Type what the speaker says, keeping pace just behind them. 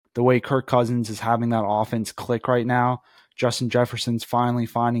the way Kirk Cousins is having that offense click right now. Justin Jefferson's finally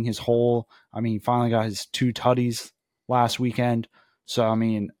finding his hole. I mean, he finally got his 2 tutties last weekend. So, I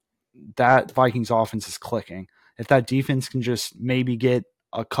mean, that Vikings offense is clicking. If that defense can just maybe get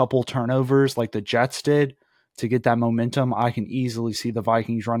a couple turnovers like the Jets did to get that momentum, I can easily see the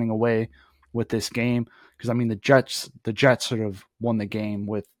Vikings running away with this game. Because, I mean, the Jets sort of won the game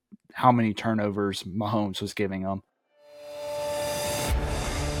with how many turnovers Mahomes was giving them.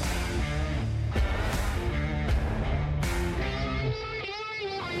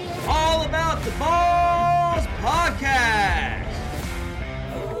 All About the Balls podcast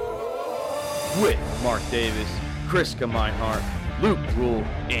with Mark Davis, Chris Meinhardt, Luke Rule,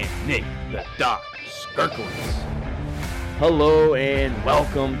 and Nick the Doc Skirkowitz. Hello and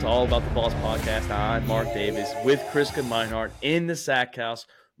welcome to All About the Balls podcast. I'm Mark Davis with Chris Meinhardt in the Sack House,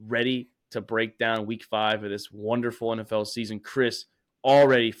 ready to break down week 5 of this wonderful NFL season. Chris,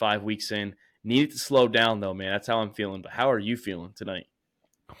 already 5 weeks in. Needed to slow down though, man. That's how I'm feeling. But how are you feeling tonight?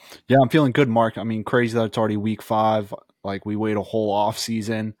 Yeah, I'm feeling good, Mark. I mean, crazy that it's already week 5. Like, we wait a whole off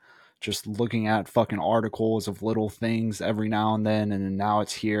season just looking at fucking articles of little things every now and then now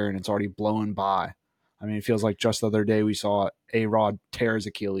it's here and it's already blown by. I mean, it feels like just the other day we saw A-Rod tear his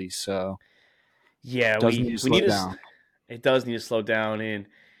Achilles, so yeah, we need to slow down. It does need to slow down. And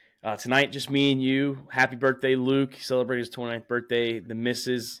tonight, just me and you. Happy birthday, Luke. He celebrated his 29th birthday. The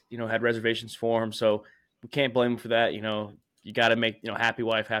missus, had reservations for him, so we can't blame him for that. You got to make, happy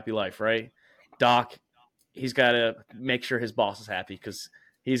wife, happy life, right? Doc, he's got to make sure his boss is happy because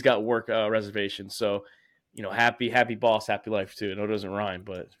he's got work reservations. So, happy boss, happy life too. I know it doesn't rhyme,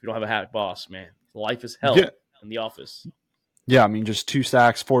 but if you don't have a happy boss, man, life is hell in the office. Yeah, I mean, just 2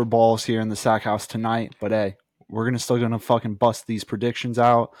 sacks, 4 balls here in the Sack House tonight. But hey, we're still gonna fucking bust these predictions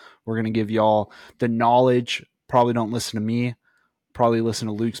out. We're gonna give y'all the knowledge. Probably don't listen to me. Probably listen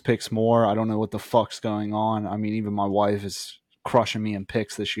to Luke's picks more. I don't know what the fuck's going on. I mean, even my wife is crushing me in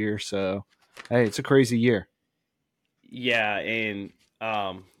picks this year. So, hey, it's a crazy year. Yeah, and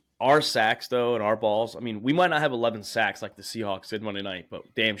our sacks, though, and our balls, I mean, we might not have 11 sacks like the Seahawks did Monday night, but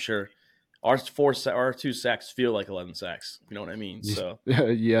damn sure our 2 sacks feel like 11 sacks. You know what I mean? So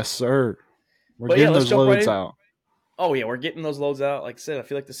yes, sir. We're getting those loads out. Oh, yeah, we're getting those loads out. Like I said, I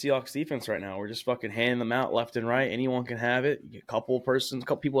feel like the Seahawks defense right now, we're just fucking handing them out left and right. Anyone can have it. A couple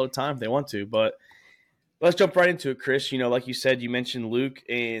people at a time if they want to. But let's jump right into it, Chris. Like you said, you mentioned Luke,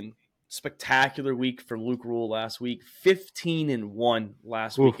 and spectacular week for Luke Rule last week. 15-1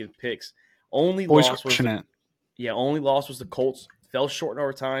 last week in picks. Only loss was the Colts. Fell short in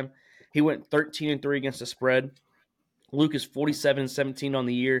overtime. He went 13-3 against the spread. Luke is 47-17 on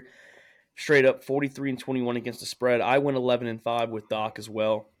the year. Straight up 43-21 against the spread. I went 11-5 with Doc as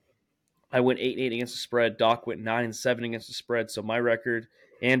well. I went 8-8 against the spread. Doc went 9-7 against the spread. So my record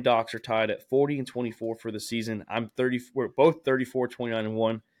and Doc's are tied at 40-24 for the season. We're both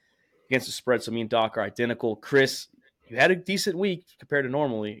 34-29-1 against the spread. So me and Doc are identical. Chris, you had a decent week compared to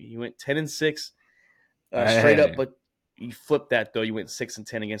normally. You went 10-6 straight up, but you flipped that though. You went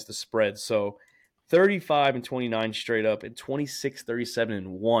 6-10 against the spread. So 35-29 straight up and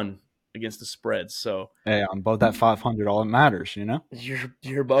 26-37-1 against the spread. So hey, I'm above that 500. All that matters,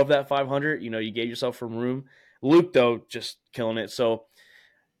 You're above that 500. You gave yourself some room. Luke though, just killing it. So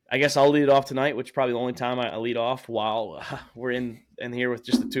I guess I'll lead it off tonight, which is probably the only time I lead off while we're in here with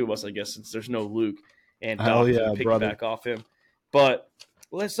just the 2 of us, I guess, since there's no Luke and Doc to piggyback off him. But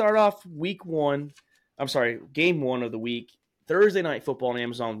let's start off game 1 of the week. Thursday Night Football on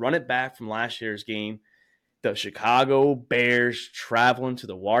Amazon. Run it back from last year's game. The Chicago Bears traveling to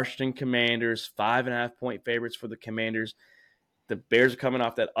the Washington Commanders. 5.5-point favorites for the Commanders. The Bears are coming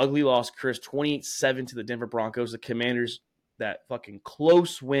off that ugly loss, Chris, 28-7 to the Denver Broncos. The Commanders, that fucking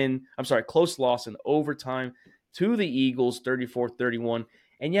close loss in overtime to the Eagles, 34-31.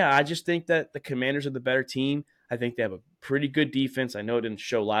 And yeah, I just think that the Commanders are the better team. I think they have a pretty good defense. I know it didn't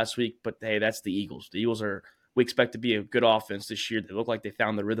show last week, but hey, that's the Eagles. The Eagles we expect to be a good offense this year. They look like they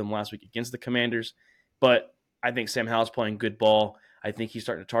found the rhythm last week against the Commanders. But I think Sam Howell's playing good ball. I think he's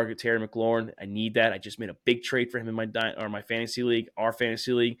starting to target Terry McLaurin. I need that. I just made a big trade for him in my fantasy league, our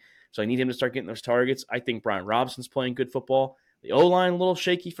fantasy league. So I need him to start getting those targets. I think Brian Robinson's playing good football. The O-line a little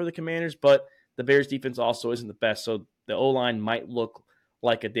shaky for the Commanders, but the Bears defense also isn't the best. So the O-line might look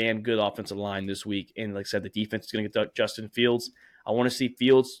like a damn good offensive line this week. And like I said, the defense is going to get Justin Fields. I want to see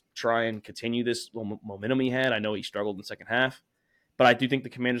Fields try and continue this momentum he had. I know he struggled in the second half, but I do think the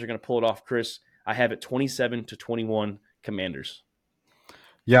Commanders are going to pull it off, Chris. I have it 27-21 Commanders.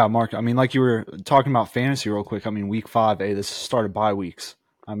 Yeah, Mark, I mean, like you were talking about fantasy real quick, I mean, week 5, this started bye weeks.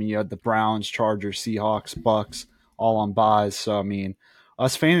 I mean, you had the Browns, Chargers, Seahawks, Bucks, all on byes. So, I mean,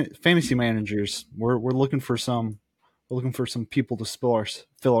 us fantasy managers, we're looking for some people to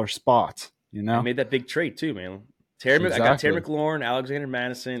fill our spots. You I know, made that big trade too, man. I got Terry exactly. McLaurin, Alexander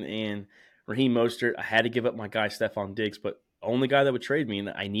Madison, and Raheem Mostert. I had to give up my guy Stephon Diggs, but only guy that would trade me, and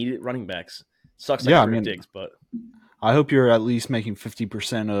I needed running backs. Sucks I Yeah, got I rid of mean, Diggs, but I hope you're at least making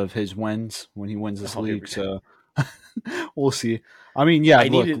 50% of his wins when he wins this oh, here league. we go. So we'll see. I mean, yeah, I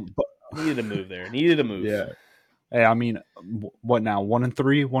look, needed a move there. Needed a move. yeah. Hey, I mean, what now?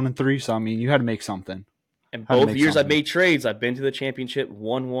 1-3, 1-3. So I mean, you had to make something. And Had to both make years I've something. made trades. I've been to the championship,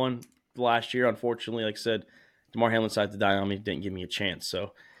 won one last year. Unfortunately, like I said, DeMar Hamlin decided to die on me, didn't give me a chance.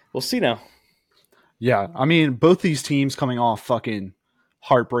 So we'll see now. Yeah, I mean, both these teams coming off fucking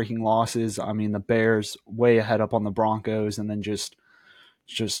heartbreaking losses. I mean, the Bears way ahead up on the Broncos, and then just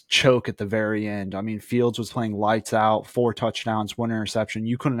choke at the very end. I mean, Fields was playing lights out, 4 touchdowns, 1 interception.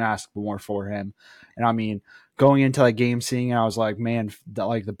 You couldn't ask more for him. And I mean, going into that game, seeing it, I was like, man,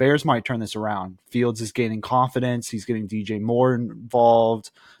 like the Bears might turn this around. Fields is gaining confidence. He's getting DJ Moore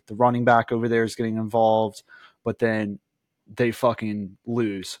involved. The running back over there is getting involved. But then they fucking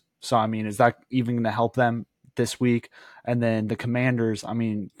lose. So I mean, is that even going to help them this week? And then the Commanders, I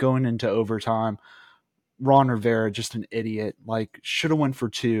mean, going into overtime, Ron Rivera, just an idiot. Like, should have went for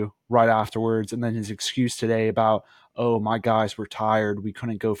 2 right afterwards. And then his excuse today about, oh, my guys were tired. We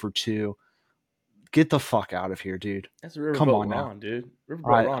couldn't go for 2. Get the fuck out of here, dude. That's Come Riverboat on now. Ron, dude. Riverboat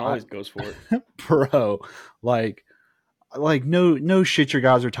Ron I always goes for it. bro, like, no shit, your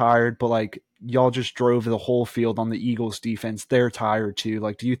guys are tired, but like, y'all just drove the whole field on the Eagles defense. They're tired too.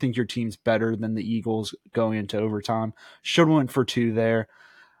 Like, do you think your team's better than the Eagles going into overtime? Should have went for 2 there.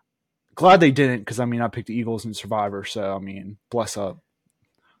 Glad they didn't, because I mean, I picked the Eagles in Survivor, so I mean, bless up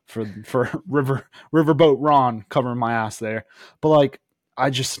for Riverboat Ron covering my ass there. But like, I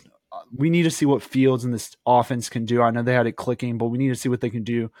just we need to see what Fields and this offense can do. I know they had it clicking, but we need to see what they can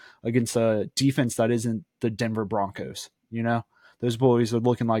do against a defense that isn't the Denver Broncos. You know, those boys are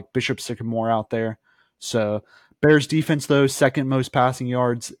looking like Bishop Sycamore out there. So Bears defense though, second most passing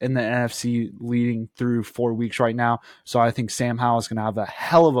yards in the NFC, leading through 4 weeks right now. So I think Sam Howell is going to have a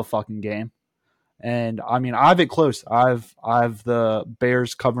hell of a fucking game. And I mean, I have it close. I've the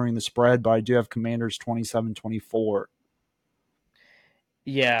Bears covering the spread, but I do have Commanders 27-24.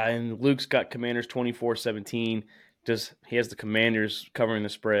 Yeah, and Luke's got Commanders 24-17. Just he has the Commanders covering the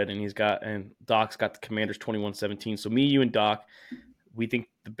spread, and Doc's got the Commanders 21-17. So me, you, and Doc, we think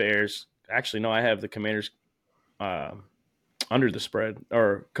the Bears. Actually, no, I have the Commanders uh, under the spread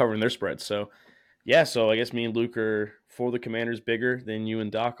or covering their spread. So yeah, so I guess me and Luke are for the Commanders bigger than you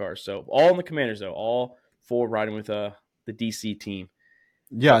and Doc are. So all in the Commanders though, all four riding with the DC team.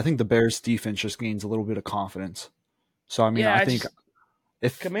 Yeah, I But think the Bears defense just gains a little bit of confidence. So I mean, yeah, I I think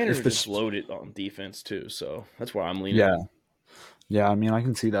just Commanders if are just this, loaded on defense too. So that's where I'm leaning. yeah, yeah, I mean, I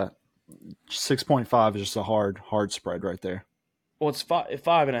can see that 6.5 is just a hard spread right there. Well, it's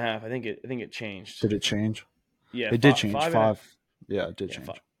 5.5. I think it changed. Did it change? Yeah, It did change five and a 5. Yeah, it did yeah five.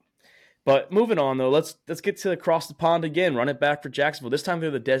 change. But moving on though, let's get to across the pond again. Run it back for Jacksonville. This time they're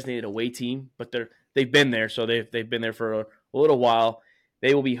the designated away team, but they've been there, so they've been there for a little while.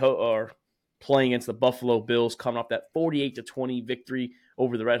 They will be playing against the Buffalo Bills, coming off that 48-20 victory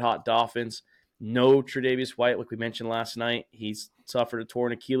over the Red Hot Dolphins. No Tre'Davious White, like we mentioned last night. He's suffered a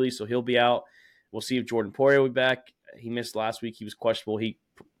torn Achilles, so he'll be out. We'll see if Jordan Poyer will be back. He missed last week. He was questionable. He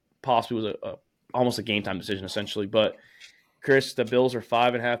possibly was almost a game time decision essentially, but Chris, the Bills are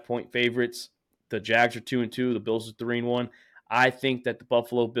 5.5 point favorites. The Jags are 2-2. The Bills are 3-1. I think that the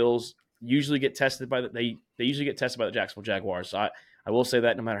Buffalo Bills usually get tested by they usually get tested by the Jacksonville Jaguars. So I will say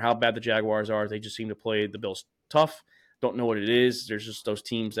that no matter how bad the Jaguars are, they just seem to play the Bills tough. Don't know what it is. There's just those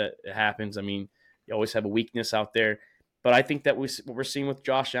teams that it happens. I mean, you always have a weakness out there. But I think that what we're seeing with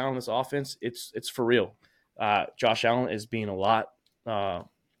Josh Allen, this offense, it's for real. Josh Allen is being a lot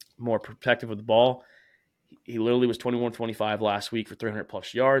more protective of the ball. He literally was 21-25 last week for 300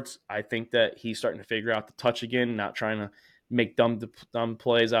 plus yards. I think that he's starting to figure out the touch again, not trying to make dumb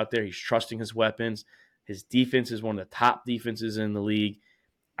plays out there. He's trusting his weapons. His defense is one of the top defenses in the league.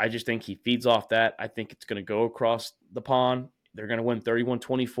 I just think he feeds off that. I think it's going to go across the pond. They're going to win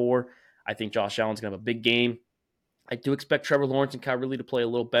 31-24. I think Josh Allen's going to have a big game. I do expect Trevor Lawrence and Kyle Ridley to play a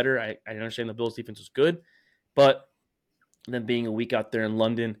little better. I understand the Bills' defense is good, but them being a week out there in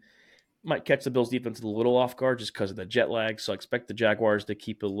London – might catch the Bills defense a little off guard just because of the jet lag. So I expect the Jaguars to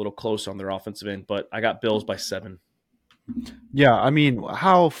keep it a little close on their offensive end, but I got Bills by 7. Yeah, I mean,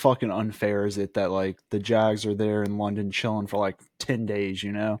 how fucking unfair is it that like the Jags are there in London chilling for like 10 days,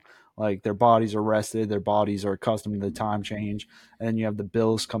 you know? Like their bodies are rested, their bodies are accustomed to the time change, and then you have the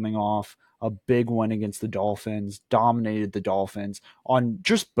Bills coming off a big win against the Dolphins, dominated the Dolphins on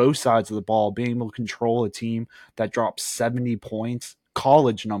just both sides of the ball, being able to control a team that dropped 70 points,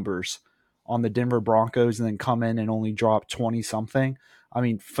 college numbers, on the Denver Broncos and then come in and only drop 20 something. I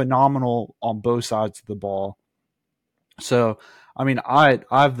mean, phenomenal on both sides of the ball. So, I mean, I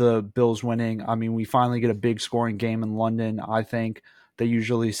have the Bills winning. I mean, we finally get a big scoring game in London. I think they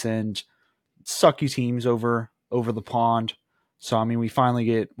usually send sucky teams over the pond. So I mean, we finally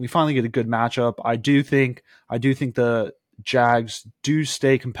get a good matchup. I do think the Jags do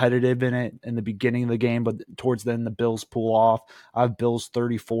stay competitive in it in the beginning of the game, but towards then the Bills pull off. I have Bills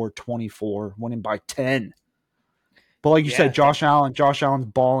 34-24, winning by 10. But like you said, Yeah, Josh Allen's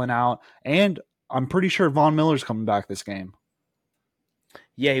balling out, and I'm pretty sure Von Miller's coming back this game.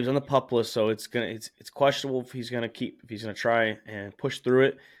 yeah, he was on the pup list, so it's questionable if if he's gonna try and push through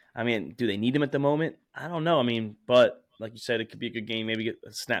it. I mean, do they need him at the moment? I don't know. I mean, but like you said, it could be a good game. Maybe get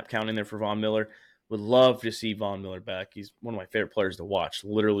a snap count in there for Von Miller. Would love to see Von Miller back. He's one of my favorite players to watch.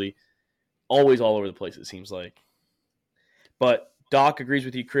 Literally, always all over the place. It seems like. But Doc agrees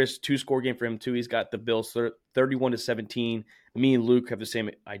with you, Chris. 2-score game for him too. He's got the Bills 31-17. Me and Luke have the same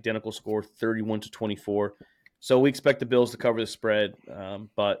identical score, 31-24. So we expect the Bills to cover the spread.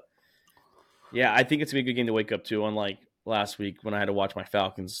 But yeah, I think it's gonna be a good game to wake up to. Unlike last week when I had to watch my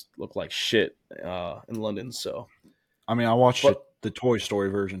Falcons look like shit in London. So, I mean, I watched but it, the Toy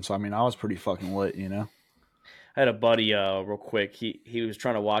Story version, so I mean, I was pretty fucking lit. I had a buddy, real quick. He was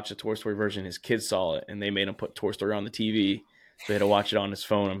trying to watch the Toy Story version. His kids saw it, and they made him put Toy Story on the TV, so he had to watch it on his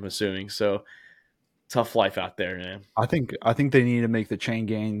phone. I'm assuming. So tough life out there, man. I think they need to make the chain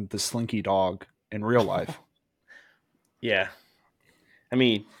gang the Slinky Dog in real life. Yeah, I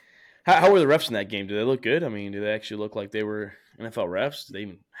mean, how were the refs in that game? Do they look good? I mean, do they actually look like they were NFL refs? Do they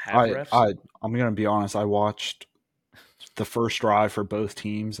even have I refs? I I'm gonna be honest. I watched the first drive for both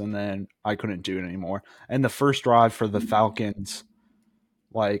teams, and then I couldn't do it anymore. And the first drive for the Falcons,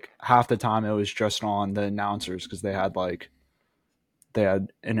 like half the time it was just on the announcers because they had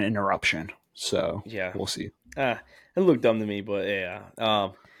an interruption. So Yeah, we'll see. it looked dumb to me, but yeah.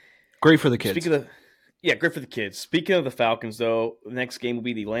 Great for the kids. Speaking of the Yeah, great for the kids. Speaking of the Falcons, though, the next game will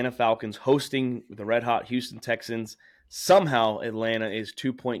be the Atlanta Falcons hosting the red hot Houston Texans. Somehow, Atlanta is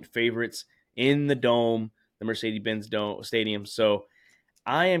 2-point favorites in the dome, the Mercedes-Benz Dome Stadium. So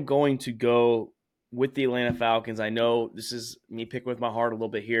I am going to go with the Atlanta Falcons. I know this is me picking with my heart a little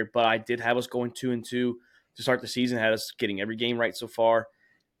bit here, but I did have us going 2-2 to start the season. Had us getting every game right so far.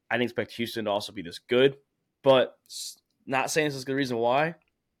 I didn't expect Houston to also be this good, but not saying this is the reason why.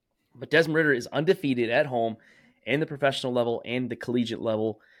 But Desmond Ritter is undefeated at home in the professional level and the collegiate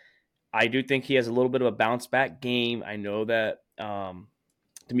level. I do think he has a little bit of a bounce back game. I know that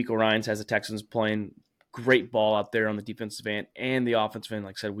D'Amico Ryans has the Texans playing great ball out there on the defensive end and the offensive end.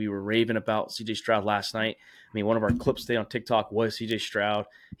 Like I said, we were raving about CJ Stroud last night. I mean, one of our clips today on TikTok was CJ Stroud.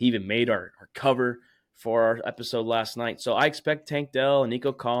 He even made our cover for our episode last night. So I expect Tank Dell and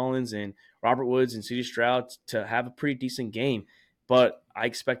Nico Collins and Robert Woods and CJ Stroud to have a pretty decent game. But I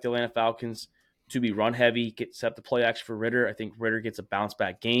expect the Atlanta Falcons to be run heavy, get set the play action for Ritter. I think Ritter gets a bounce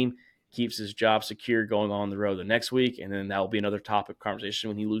back game, keeps his job secure going on the road the next week, and then that will be another topic of conversation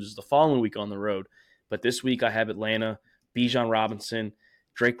when he loses the following week on the road. But this week I have Atlanta, Bijan Robinson,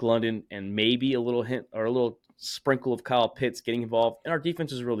 Drake London, and maybe a little hint or a little sprinkle of Kyle Pitts getting involved. And our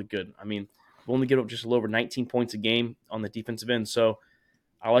defense is really good. I mean, we only give up just a little over 19 points a game on the defensive end. So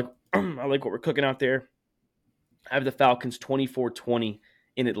I like I like what we're cooking out there. I have the Falcons 24-20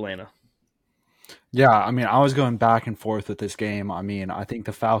 in Atlanta. Yeah, I mean, I was going back and forth with this game. I mean, I think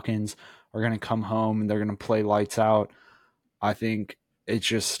the Falcons are going to come home and they're going to play lights out. I think it's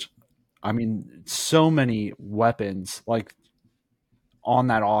just, I mean, so many weapons like on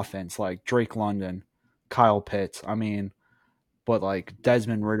that offense, like Drake London, Kyle Pitts. I mean, but like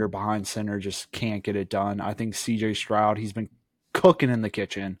Desmond Ritter behind center just can't get it done. I think CJ Stroud, he's been cooking in the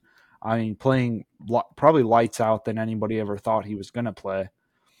kitchen. I mean, playing probably lights out than anybody ever thought he was going to play.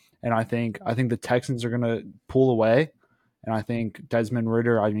 And I think the Texans are going to pull away. And I think Desmond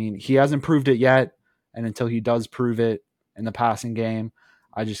Ritter, I mean, he hasn't proved it yet. And until he does prove it in the passing game,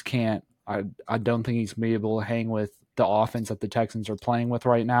 I just can't. I don't think he's going to be able to hang with the offense that the Texans are playing with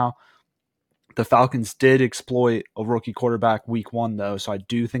right now. The Falcons did exploit a rookie quarterback week one, though, so I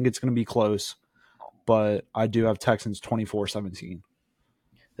do think it's going to be close. But I do have Texans 24-17.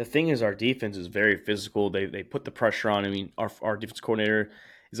 The thing is, our defense is very physical. They put the pressure on. I mean, our defense coordinator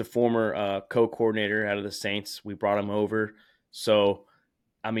is a former co-coordinator out of the Saints. We brought him over. So,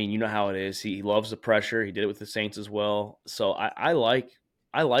 I mean, you know how it is. He loves the pressure. He did it with the Saints as well. So I like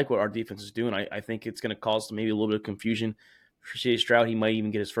what our defense is doing. I think it's going to cause maybe a little bit of confusion for C.J. Stroud. He might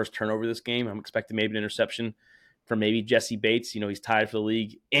even get his first turnover this game. I'm expecting maybe an interception from maybe Jesse Bates. He's tied for the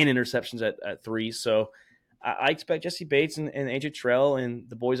league in interceptions at 3. So I expect Jesse Bates and AJ Terrell and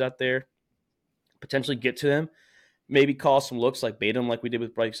the boys out there potentially get to him, maybe cause some looks like bait him like we did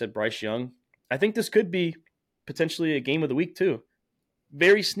with, like you said, Bryce Young. I think this could be potentially a game of the week too.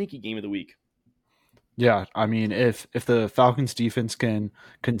 Very sneaky game of the week. Yeah, I mean, if the Falcons defense can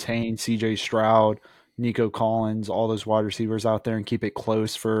contain C.J. Stroud, Nico Collins, all those wide receivers out there, and keep it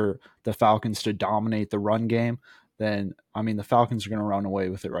close for the Falcons to dominate the run game, then I mean the Falcons are going to run away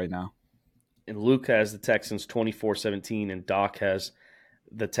with it right now. And Luke has the Texans 24-17, and Doc has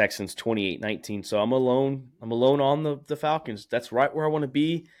the Texans 28-19. So I'm alone. I'm alone on the Falcons. That's right where I want to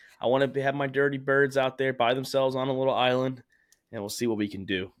be. I want to have my dirty birds out there by themselves on a little island, and we'll see what we can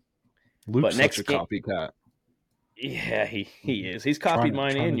do. Luke's But such next a game, copycat. yeah, he is. He's copied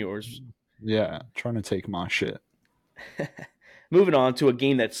mine and yours. Yeah, trying to take my shit. Moving on to a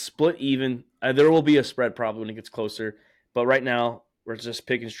game that's split even. There will be a spread probably when it gets closer, but right now we're just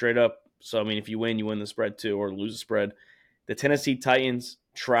picking straight up. So I mean, if you win the spread too, or lose the spread. The Tennessee Titans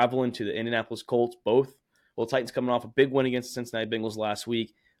traveling to the Indianapolis Colts. Both. Well, Titans coming off a big win against the Cincinnati Bengals last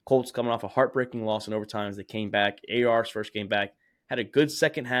week. Colts coming off a heartbreaking loss in overtime as they came back. AR's first game back had a good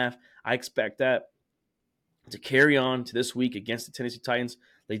second half. I expect that to carry on to this week against the Tennessee Titans.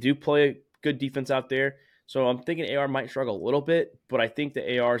 They do play a good defense out there. So I'm thinking AR might struggle a little bit, but I think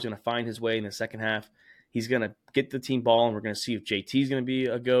that AR is going to find his way in the second half. He's going to get the team ball, and we're going to see if JT is going to be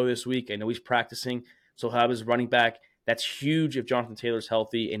a go this week. I know he's practicing, so he'll have his running back. That's huge if Jonathan Taylor's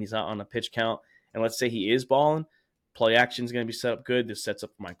healthy and he's not on a pitch count. And let's say he is balling, play action is going to be set up good. This sets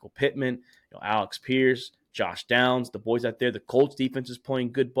up Michael Pittman, Alex Pierce, Josh Downs, the boys out there. The Colts defense is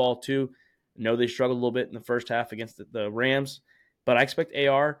playing good ball too. I know they struggled a little bit in the first half against the Rams, but I expect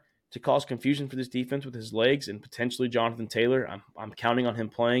AR to cause confusion for this defense with his legs and potentially Jonathan Taylor. I'm counting on him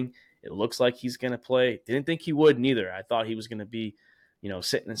playing. It looks like he's going to play. Didn't think he would neither. I thought he was going to be,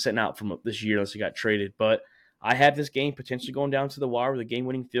 sitting out from this year unless he got traded. But I have this game potentially going down to the wire with a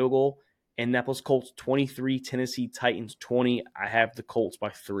game-winning field goal. Indianapolis Colts 23, Tennessee Titans 20. I have the Colts by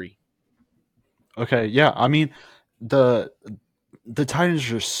 3. Okay, yeah. I mean, the Titans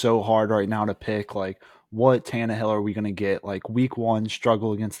are just so hard right now to pick. Like, what Tannehill are we going to get? Like, week 1,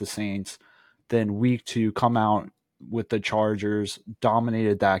 struggle against the Saints. Then week 2, come out with the Chargers,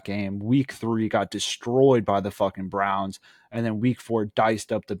 dominated that game. Week 3, got destroyed by the fucking Browns. And then week 4,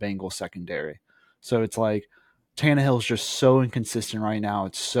 diced up the Bengals secondary. So it's like, Tannehill's just so inconsistent right now.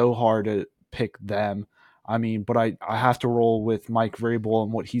 It's so hard to pick them. I mean, but I have to roll with Mike Vrabel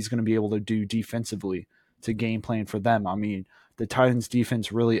and what he's going to be able to do defensively to game plan for them. I mean, the Titans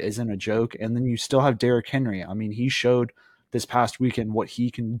defense really isn't a joke. And then you still have Derrick Henry. I mean, he showed this past weekend what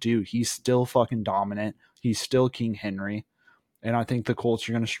he can do. He's still fucking dominant. He's still King Henry. And I think the Colts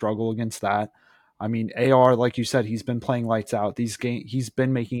are going to struggle against that. I mean, AR, like you said, he's been playing lights out. He's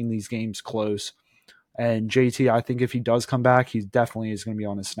been making these games close. And JT, I think if he does come back, he definitely is going to be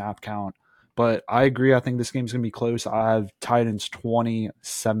on his snap count. But I agree. I think this game's going to be close. I have Titans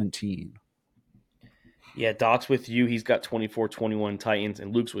 20-17. Yeah, Doc's with you. He's got 24-21 Titans,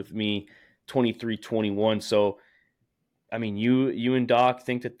 and Luke's with me 23-21. So, I mean, you and Doc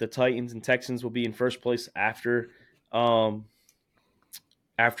think that the Titans and Texans will be in first place after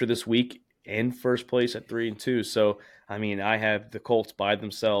this week, in first place at 3-2. So, I mean, I have the Colts by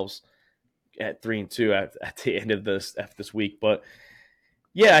themselves at 3-2 at the end of this week. But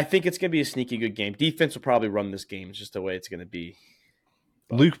yeah, I think it's going to be a sneaky good game. Defense will probably run this game. It's just the way it's going to be.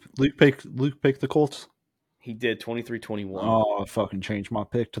 But Luke picked the Colts. He did 23-21. Oh, I fucking changed my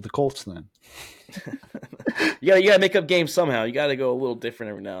pick to the Colts then. you gotta make up games somehow. You gotta go a little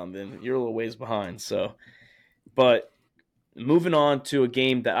different every now and then. You're a little ways behind. So, but moving on to a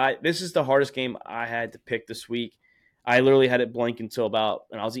game that this is the hardest game I had to pick this week. I literally had it blank until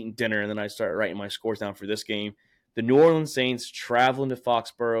and I was eating dinner, and then I started writing my scores down for this game. The New Orleans Saints traveling to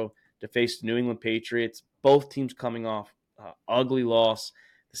Foxborough to face the New England Patriots. Both teams coming off ugly loss.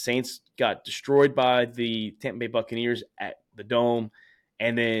 The Saints got destroyed by the Tampa Bay Buccaneers at the Dome,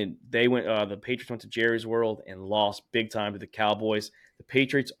 and then the Patriots went to Jerry's World and lost big time to the Cowboys. The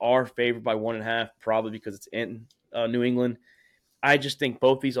Patriots are favored by 1.5, probably because it's in New England. I just think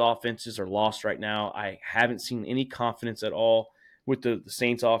both these offenses are lost right now. I haven't seen any confidence at all with the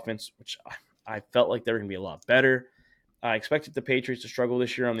Saints offense, which I felt like they were going to be a lot better. I expected the Patriots to struggle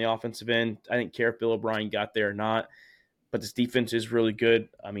this year on the offensive end. I didn't care if Bill O'Brien got there or not, but this defense is really good.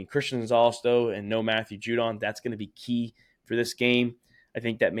 I mean, Christian Gonzalez, though, and no Matthew Judon, that's going to be key for this game. I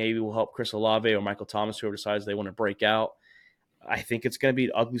think that maybe will help Chris Olave or Michael Thomas, whoever decides they want to break out. I think it's going to be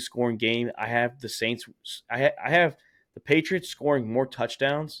an ugly scoring game. I have the Saints. I have the Patriots scoring more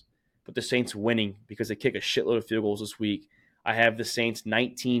touchdowns, but the Saints winning because they kick a shitload of field goals this week. I have the Saints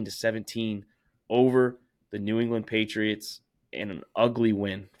 19-17 over the New England Patriots and an ugly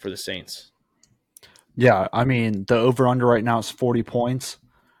win for the Saints. Yeah, I mean, the over under right now is 40 points.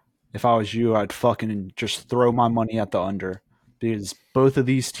 If I was you, I'd fucking just throw my money at the under because both of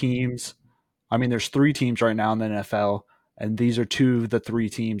these teams, I mean, there's three teams right now in the NFL, and these are two of the three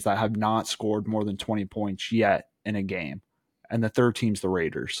teams that have not scored more than 20 points yet in a game. And the third team's the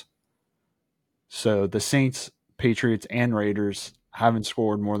Raiders. So the Saints, Patriots, and Raiders haven't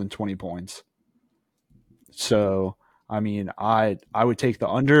scored more than 20 points. So, I mean, I would take the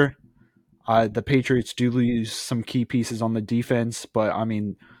under. The Patriots do lose some key pieces on the defense, but I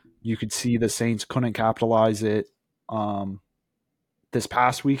mean, you could see the Saints couldn't capitalize it um, this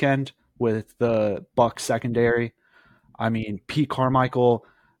past weekend with the Bucs secondary. I mean, Pete Carmichael.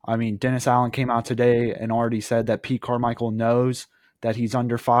 I mean, Dennis Allen came out today and already said that Pete Carmichael knows that he's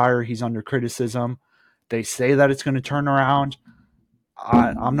under fire, he's under criticism. They say that it's going to turn around.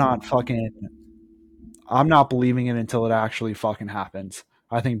 I'm not fucking. I'm not believing it until it actually fucking happens.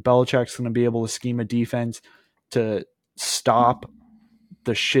 I think Belichick's going to be able to scheme a defense to stop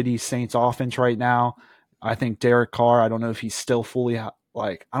the shitty Saints offense right now. I think Derek Carr, I don't know if he's still fully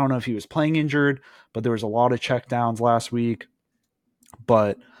like I don't know if he was playing injured, but there was a lot of checkdowns last week.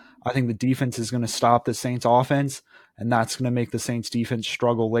 But I think the defense is going to stop the Saints offense, and that's going to make the Saints defense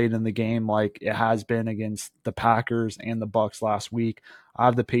struggle late in the game like it has been against the Packers and the Bucs last week. I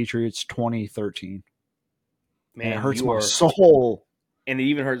have the Patriots 2013. And it Man, hurts you my are, soul. and it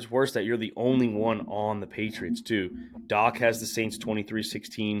even hurts worse that you're the only one on the Patriots too. Doc has the Saints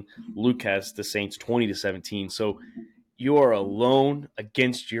 23-16. Luke has the Saints 20-17. So you are alone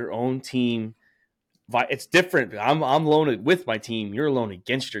against your own team. It's different. I'm alone with my team. You're alone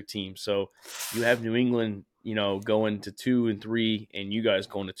against your team. So you have New England, going to 2-3, and you guys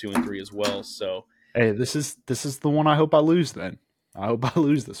going to 2-3 as well. So Hey, this is the one I hope I lose then. I hope I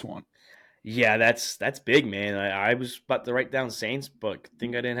lose this one. yeah, that's big, man. I was about to write down Saints, but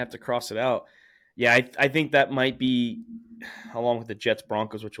think I didn't have to cross it out. Yeah, I think that might be, along with the Jets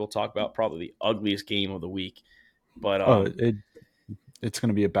Broncos, which we'll talk about, probably the ugliest game of the week. But Oh, it's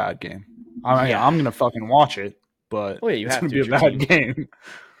gonna be a bad game. I mean, yeah, I'm gonna fucking watch it, but oh yeah, you it's have gonna to. be It's a your bad team. game.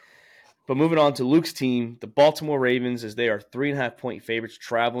 But moving on to Luke's team, the Baltimore Ravens, as they are 3.5-point favorites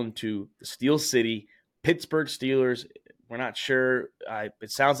traveling to the Steel City, Pittsburgh Steelers. We're not sure.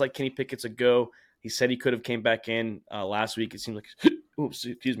 It sounds like Kenny Pickett's a go. He said he could have came back in last week. It seems like, oops,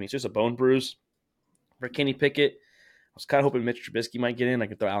 excuse me, it's just a bone bruise for Kenny Pickett. I was kind of hoping Mitch Trubisky might get in. I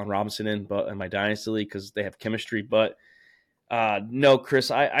could throw Allen Robinson in my dynasty league because they have chemistry. But no,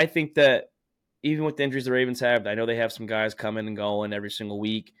 Chris, I think that even with the injuries the Ravens have, I know they have some guys coming and going every single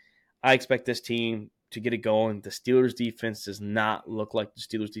week. I expect this team to get it going. The Steelers' defense does not look like the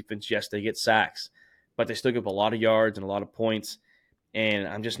Steelers' defense. Yes, they get sacks, but they still give a lot of yards and a lot of points. And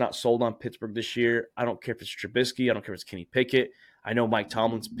I'm just not sold on Pittsburgh this year. I don't care if it's Trubisky. I don't care if it's Kenny Pickett. I know Mike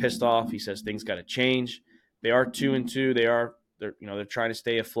Tomlin's pissed off. He says things got to change. They are 2-2. They're trying to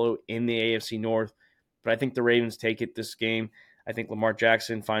stay afloat in the AFC North, but I think the Ravens take it this game. I think Lamar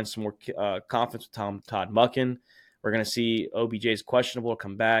Jackson finds some more confidence with Todd Muckin. We're going to see OBJ's questionable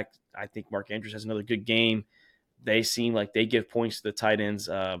come back. I think Mark Andrews has another good game. They seem like they give points to the tight ends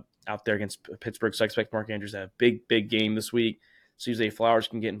out there against Pittsburgh, so I expect Mark Andrews to have a big, big game this week. CJ Flowers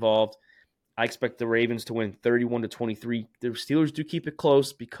can get involved. I expect the Ravens to win 31-23. The Steelers do keep it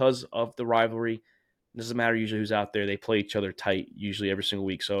close because of the rivalry. It doesn't matter usually who's out there. They play each other tight usually every single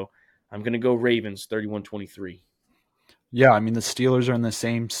week. So I'm going to go Ravens 31-23. Yeah, I mean the Steelers are in the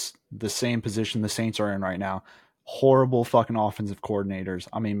same position the Saints are in right now. Horrible fucking offensive coordinators.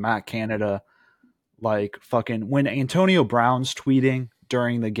 I mean Matt Canada, like fucking when Antonio Brown's tweeting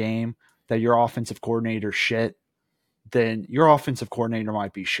during the game that your offensive coordinator shit, then your offensive coordinator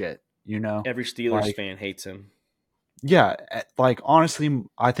might be shit. You know, Every Steelers like fan hates him. yeah, like honestly,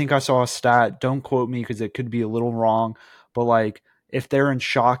 I think I saw a stat. Don't quote me because it could be a little wrong, but like if they're in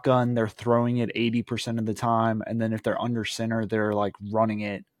shotgun, they're throwing it 80% of the time, and then if they're under center, they're like running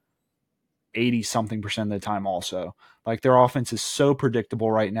it 80 something percent of the time. Also, like their offense is so predictable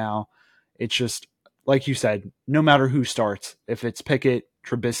right now. It's just like you said, no matter who starts, if it's Pickett,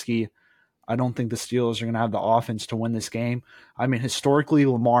 Trubisky, I don't think the Steelers are going to have the offense to win this game. I mean, historically,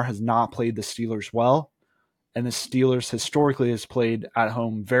 Lamar has not played the Steelers well, and the Steelers historically has played at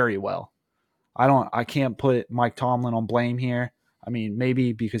home very well. I can't put Mike Tomlin on blame here. I mean,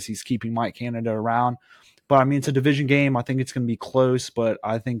 maybe because he's keeping Mike Canada around, but I mean, it's a division game. I think it's going to be close, but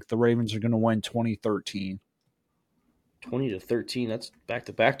I think the Ravens are going to win 2013. 20-13. That's back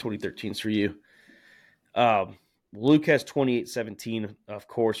to back 2013s for you. Um, Luke has 28-17, of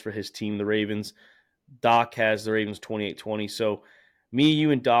course, for his team, the Ravens. Doc has the Ravens 28-20. So me,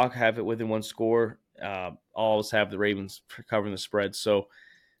 you, and Doc have it within one score. All of us have the Ravens covering the spread. So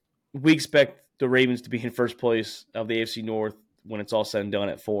we expect the Ravens to be in first place of the AFC North when it's all said and done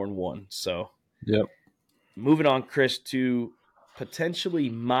at 4-1. So Yep. moving on, Chris, to potentially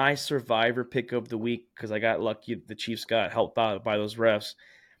my survivor pick of the week because I got lucky. The Chiefs got helped out by those refs.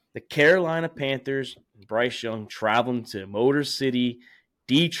 The Carolina Panthers, Bryce Young traveling to Motor City,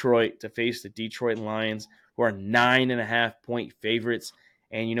 Detroit to face the Detroit Lions, who are 9.5-point favorites.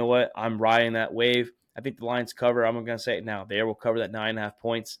 And you know what? I'm riding that wave. I think the Lions cover. I'm going to say it now. They will cover that 9.5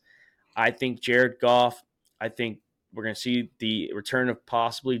 points. I think Jared Goff, I think we're going to see the return of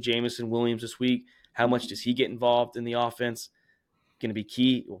possibly Jameson Williams this week. How much does he get involved in the offense? Going to be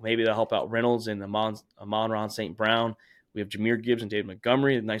key. Well, maybe they'll help out Reynolds and Amon-Ra St. Brown. We have Jahmyr Gibbs and David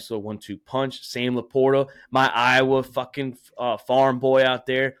Montgomery, a nice little 1-2 punch. Sam Laporta, my Iowa fucking farm boy out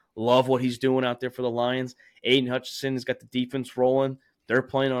there. Love what he's doing out there for the Lions. Aiden Hutchinson has got the defense rolling. They're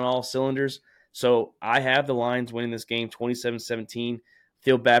playing on all cylinders. So I have the Lions winning this game 27-17.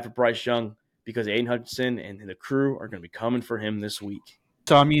 Feel bad for Bryce Young because Aiden Hutchinson and the crew are going to be coming for him this week.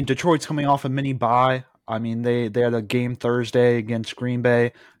 So I mean, Detroit's coming off a mini bye. I mean, they had a game Thursday against Green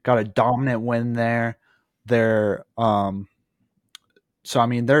Bay, got a dominant win there. They're so I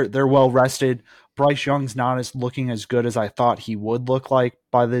mean they're well rested. Bryce Young's not as looking as good as I thought he would look like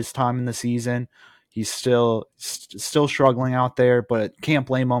by this time in the season. He's still struggling out there, but can't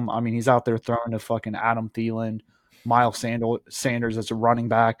blame him. I mean, he's out there throwing to fucking Adam Thielen, Miles Sanders as a running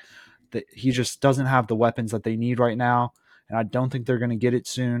back. That he just doesn't have the weapons that they need right now, and I don't think they're going to get it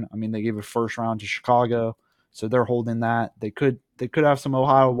soon. I mean, they gave a first round to Chicago, so they're holding that. They could have some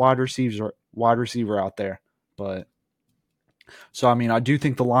Ohio wide receiver out there, but so I mean, I do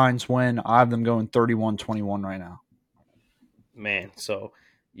think the Lions win. I have them going 31-21 right now. Man, so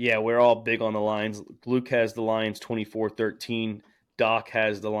yeah, we're all big on the Lions. Luke has the Lions 24-13. Doc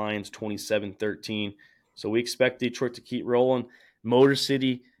has the Lions 27-13. So we expect Detroit to keep rolling. Motor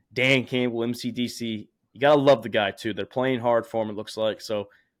City, Dan Campbell, MCDC. You got to love the guy, too. They're playing hard for him, it looks like. So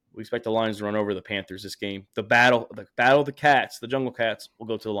we expect the Lions to run over the Panthers this game. The battle of the Cats, the Jungle Cats, will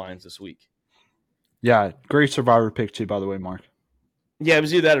go to the Lions this week. Yeah, great survivor pick, too, by the way, Mark. Yeah, it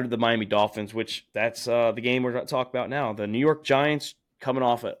was either that or the Miami Dolphins, which that's the game we're going to talk about now. The New York Giants coming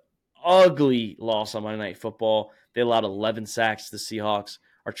off an ugly loss on Monday Night Football. They allowed 11 sacks to the Seahawks,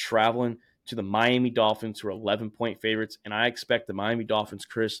 are traveling to the Miami Dolphins, who are 11-point favorites. And I expect the Miami Dolphins,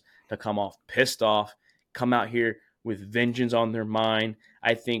 Chris, to come off pissed off, come out here with vengeance on their mind.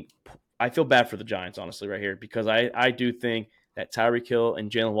 I feel bad for the Giants, honestly, right here, because I do think that Tyreek Hill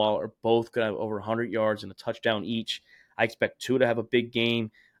and Jalen Waddle are both going to have over 100 yards and a touchdown each. I expect Tua to have a big game.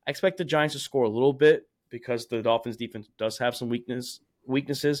 I expect the Giants to score a little bit because the Dolphins defense does have some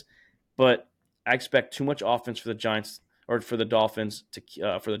weaknesses, but I expect too much offense for the Giants or for the Dolphins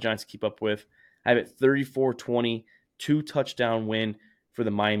for the Giants to keep up with. I have it 34-20, 2-touchdown win for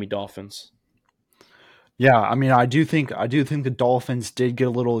the Miami Dolphins. Yeah, I mean, I do think the Dolphins did get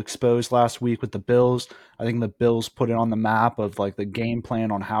a little exposed last week with the Bills. I think the Bills put it on the map of like the game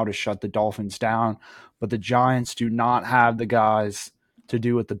plan on how to shut the Dolphins down, but the Giants do not have the guys to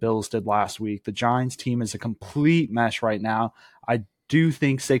do what the Bills did last week. The Giants team is a complete mess right now. I do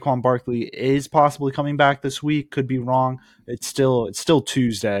think Saquon Barkley is possibly coming back this week. Could be wrong. It's still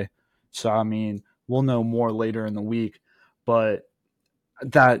Tuesday, so I mean, we'll know more later in the week, but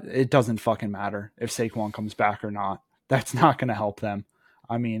that it doesn't fucking matter if Saquon comes back or not. That's not going to help them.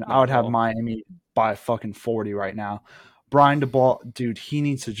 I mean, I would have Miami by fucking 40 right now. Brian DeBall, dude, he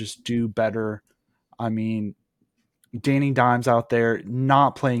needs to just do better. I mean, Danny Dimes out there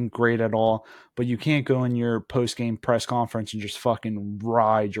not playing great at all, but you can't go in your post-game press conference and just fucking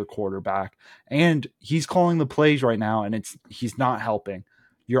ride your quarterback. And he's calling the plays right now, and he's not helping.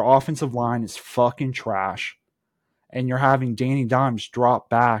 Your offensive line is fucking trash. And you're having Danny Dimes drop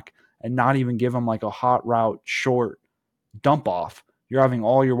back and not even give him like a hot route short dump off. You're having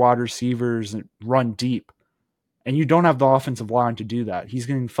all your wide receivers run deep. And you don't have the offensive line to do that. He's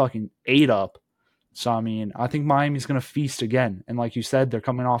getting fucking ate up. So, I mean, I think Miami's going to feast again. And like you said, they're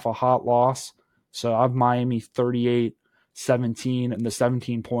coming off a hot loss. So I have Miami 38-17, and the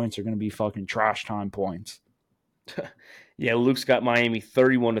 17 points are going to be fucking trash time points. Yeah, Luke's got Miami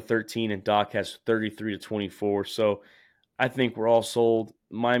 31-13, and Doc has 33-24. So I think we're all sold.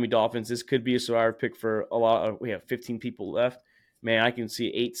 Miami Dolphins, this could be a survivor pick for a lot. We have 15 people left. Man, I can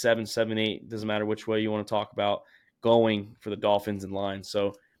see 8-7, 7-8. Doesn't matter which way you want to talk about going for the Dolphins and Lions. So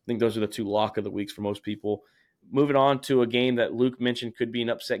I think those are the two lock of the weeks for most people. Moving on to a game that Luke mentioned could be an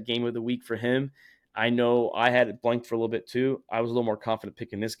upset game of the week for him. I know I had it blanked for a little bit too. I was a little more confident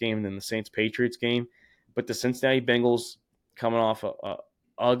picking this game than the Saints Patriots game, but the Cincinnati Bengals coming off a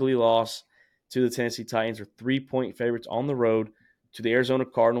ugly loss to the Tennessee Titans are 3-point favorites on the road to the Arizona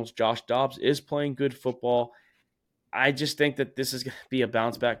Cardinals. Josh Dobbs is playing good football. I just think that this is going to be a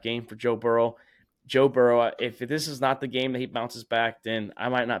bounce back game for Joe Burrow. Joe Burrow, if this is not the game that he bounces back, then I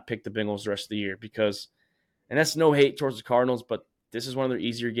might not pick the Bengals the rest of the year because, and that's no hate towards the Cardinals, but this is one of their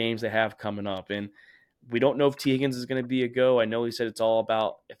easier games they have coming up. And we don't know if T. Higgins is going to be a go. I know he said it's all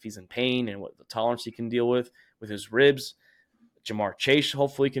about if he's in pain and what the tolerance he can deal with his ribs. Jamar Chase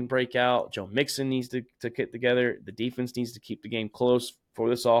hopefully can break out. Joe Mixon needs to get together. The defense needs to keep the game close for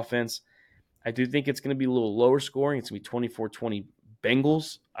this offense. I do think it's going to be a little lower scoring. It's going to be 24-20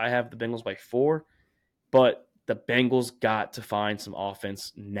 Bengals. I have the Bengals by 4, but the Bengals got to find some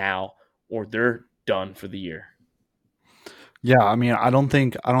offense now or they're done for the year. Yeah, I mean, I don't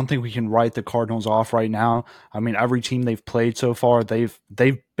think we can write the Cardinals off right now. I mean, every team they've played so far, they've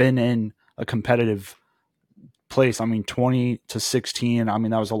been in a competitive place. I mean, 20-16. I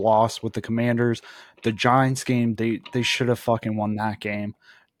mean, that was a loss with the Commanders. The Giants game, they should have fucking won that game.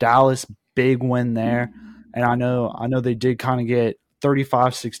 Dallas, big win there. And I know they did kind of get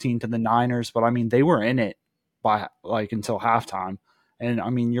 35-16 to the Niners, but I mean, they were in it by like until halftime. And I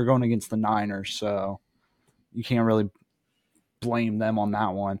mean, you're going against the Niners, so you can't really blame them on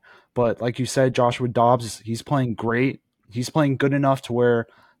that one. But like you said, Joshua Dobbs, he's playing great. He's playing good enough to where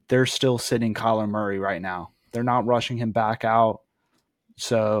they're still sitting Kyler Murray right now. They're not rushing him back out.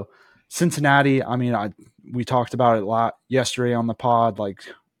 So Cincinnati, I mean, we talked about it a lot yesterday on the pod. Like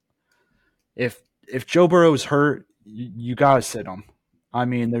if Joe Burrow is hurt, you got to sit him. I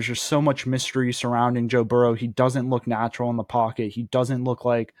mean, there's just so much mystery surrounding Joe Burrow. He doesn't look natural in the pocket. He doesn't look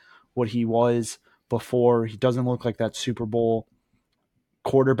like what he was before. He doesn't look like that Super Bowl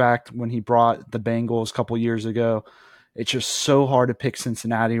quarterback when he brought the Bengals a couple years ago. It's just so hard to pick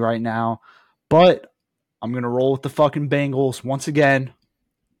Cincinnati right now. But I'm gonna roll with the fucking Bengals once again.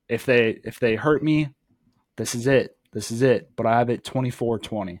 If they hurt me, this is it. This is it. But I have it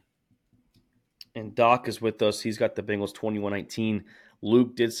 24-20. And Doc is with us. He's got the Bengals 21-19.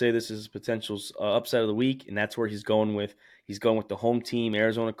 Luke did say this is his potential upset of the week, and that's where he's going with. He's going with the home team,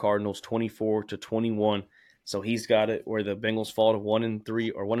 Arizona Cardinals, 24-21. So he's got it where the Bengals fall to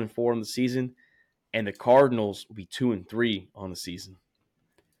 1-3 or 1-4 on the season, and the Cardinals will be 2-3 on the season.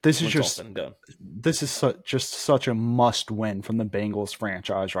 This is Once all just said and done. this is just such a must win from the Bengals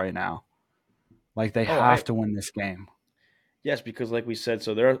franchise right now. Like they have to win this game. Yes, because like we said,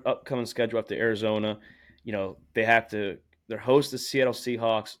 so their upcoming schedule after Arizona, they have to their host the Seattle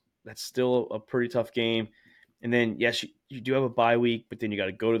Seahawks. That's still a pretty tough game. And then yes, you do have a bye week, but then you got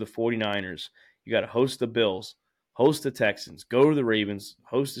to go to the 49ers. You got to host the Bills, host the Texans, go to the Ravens,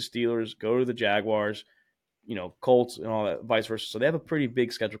 host the Steelers, go to the Jaguars, Colts and all that, vice versa. So they have a pretty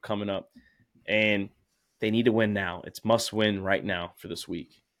big schedule coming up, and they need to win now. It's must win right now for this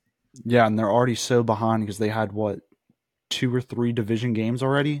week. Yeah, and they're already so behind because they had what, 2 or 3 division games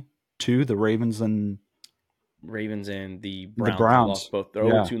already? Two, the Ravens and Ravens and the the Browns. They Browns. lost both. They're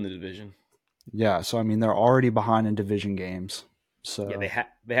Yeah. 0-2 in the division. Yeah, so I mean they're already behind in division games. Yeah, So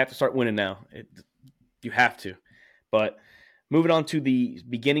they have to start winning now. You have to. But moving on to the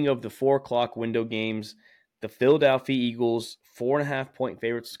beginning of the 4 o'clock window games, the Philadelphia Eagles 4.5 point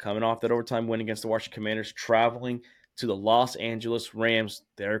favorites coming off that overtime win against the Washington Commanders, traveling to the Los Angeles Rams.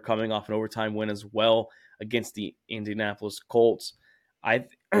 They're coming off an overtime win as well against the Indianapolis Colts. I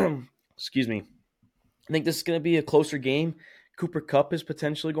excuse me. I think this is going to be a closer game. Cooper Kupp is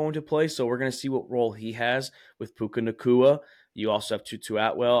potentially going to play, so we're going to see what role he has with Puka Nacua. You also have Tutu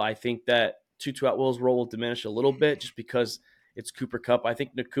Atwell. I think that Tutu Atwell's role will diminish a little bit just because it's Cooper Kupp. I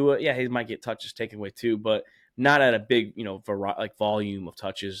think Nacua, yeah, he might get touches taken away too, but not at a big, volume of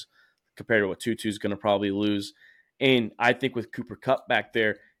touches compared to what Tutu's going to probably lose. And I think with Cooper Kupp back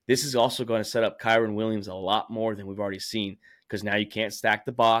there, this is also going to set up Kyren Williams a lot more than we've already seen because now you can't stack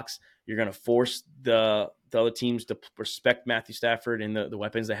the box. You're going to force the other teams to respect Matthew Stafford and the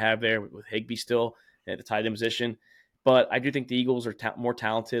weapons they have there with Higbee still at the tight end position. But I do think the Eagles are more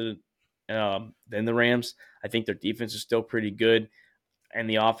talented than the Rams. I think their defense is still pretty good, and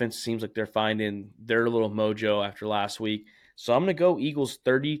the offense seems like they're finding their little mojo after last week. So I'm going to go Eagles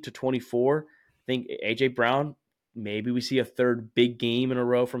 30-24. I think A.J. Brown, maybe we see a third big game in a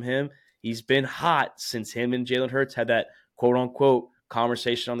row from him. He's been hot since him and Jalen Hurts had that quote-unquote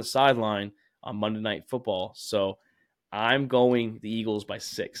conversation on the sideline on Monday Night Football. So I'm going the Eagles by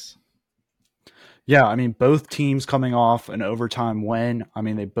 6. yeah, I mean both teams coming off an overtime win. I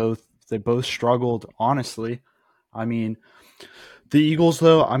mean they both struggled, honestly. I mean the Eagles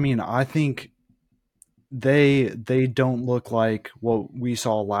though, I mean I think They don't look like what we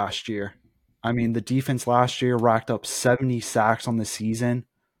saw last year. I mean, the defense last year racked up 70 sacks on the season,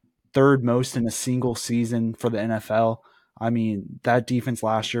 third most in a single season for the NFL. I mean, that defense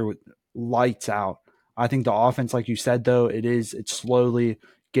last year was lights out. I think the offense, like you said, though, it's slowly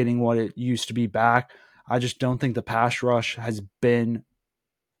getting what it used to be back. I just don't think the pass rush has been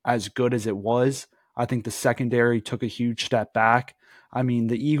as good as it was. I think the secondary took a huge step back. I mean,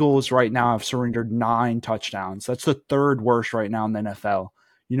 the Eagles right now have surrendered 9 touchdowns. That's the third worst right now in the NFL.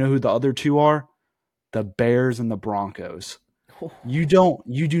 You know who the other two are? The Bears and the Broncos. You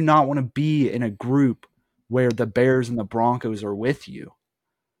do not want to be in a group where the Bears and the Broncos are with you.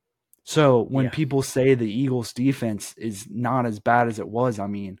 So when Yeah. people say the Eagles defense is not as bad as it was, I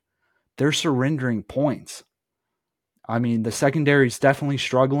mean, they're surrendering points. I mean, the secondary is definitely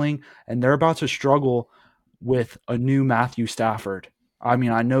struggling, and they're about to struggle with a new Matthew Stafford. I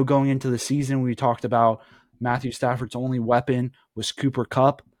mean, I know going into the season, we talked about Matthew Stafford's only weapon was Cooper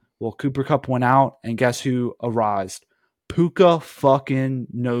Kupp. Well, Cooper Kupp went out, and guess who arose? Puka fucking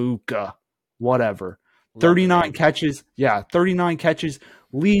Noka. Whatever. Love the 39 name. catches. Yeah, 39 catches.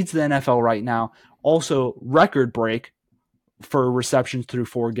 Leads the NFL right now. Also, record break for receptions through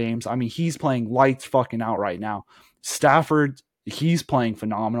 4 games. I mean, he's playing lights fucking out right now. Stafford, he's playing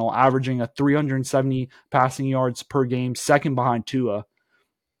phenomenal, averaging a 370 passing yards per game, second behind Tua.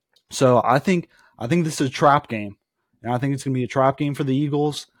 So I think this is a trap game. And I think it's going to be a trap game for the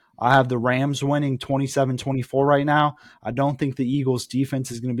Eagles. I have the Rams winning 27-24 right now. I don't think the Eagles defense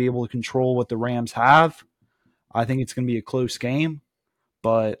is going to be able to control what the Rams have. I think it's going to be a close game,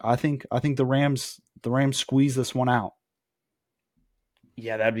 but I think the Rams squeeze this one out.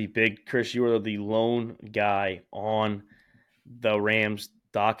 Yeah, that'd be big. Chris, you are the lone guy on the Rams.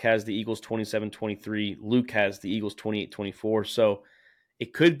 Doc has the Eagles 27-23. Luke has the Eagles 28-24. So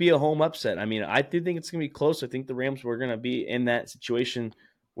it could be a home upset. I mean, I do think it's going to be close. I think the Rams were going to be in that situation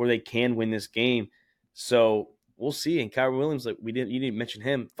where they can win this game. So we'll see. And Kyron Williams, like you didn't mention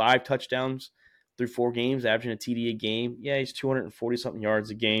him, 5 touchdowns through 4 games, averaging a TD a game. Yeah, he's 240 something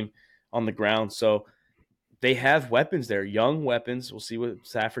yards a game on the ground. So they have weapons there, young weapons. We'll see what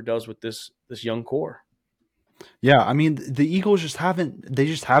Stafford does with this young core. Yeah, I mean the Eagles just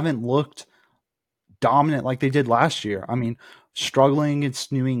haven't looked dominant like they did last year. I mean, struggling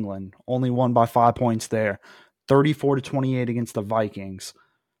against New England, only won by 5 points there. 34-28 against the Vikings.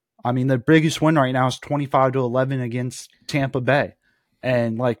 I mean, the biggest win right now is 25-11 against Tampa Bay.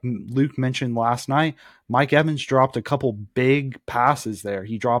 And like Luke mentioned last night, Mike Evans dropped a couple big passes there.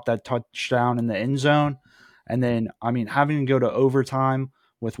 He dropped that touchdown in the end zone. And then, I mean, having to go to overtime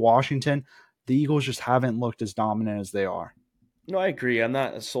with Washington, the Eagles just haven't looked as dominant as they are. No, I agree. I'm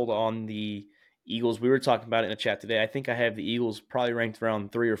not sold on the Eagles. We were talking about it in a chat today. I think I have the Eagles probably ranked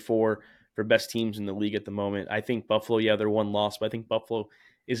around 3 or 4 for best teams in the league at the moment. I think Buffalo, yeah, they're one loss, but I think Buffalo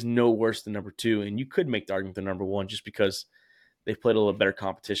is no worse than number 2. And you could make the argument they're number 1 just because they've played a little better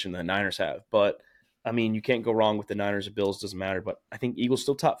competition than the Niners have. But I mean, you can't go wrong with the Niners or Bills, doesn't matter. But I think Eagles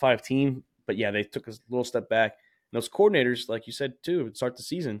still top 5 team. But yeah, they took a little step back. And those coordinators, like you said too, to start the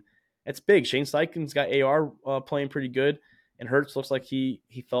season, it's big. Shane Steichen's got AR playing pretty good, and Hurts looks like he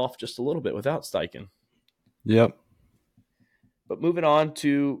fell off just a little bit without Steichen. Yep. But moving on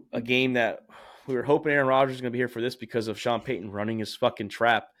to a game that we were hoping Aaron Rodgers was going to be here for this because of Sean Payton running his fucking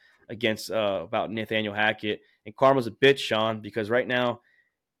trap against about Nathaniel Hackett. And karma's a bitch, Sean, because right now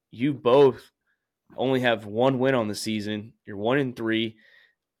you both only have 1 win on the season. You're 1-3.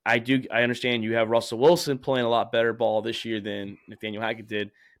 I understand you have Russell Wilson playing a lot better ball this year than Nathaniel Hackett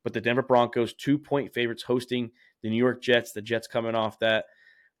did, but the Denver Broncos 2-point favorites hosting the New York Jets. The Jets coming off that,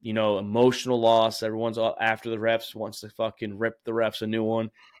 emotional loss. Everyone's after the refs, wants to fucking rip the refs a new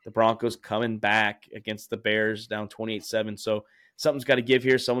one. The Broncos coming back against the Bears down 28-7. So something's got to give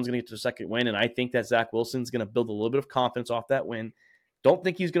here. Someone's going to get to the second win, and I think that Zach Wilson's going to build a little bit of confidence off that win. Don't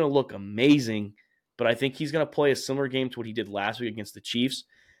think he's going to look amazing, but I think he's going to play a similar game to what he did last week against the Chiefs.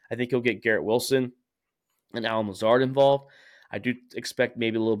 I think he'll get Garrett Wilson and Alan Lazard involved. I do expect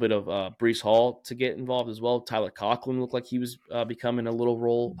maybe a little bit of Brees Hall to get involved as well. Tyler Conklin looked like he was becoming a little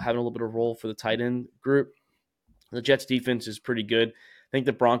role, having a little bit of role for the tight end group. The Jets defense is pretty good. I think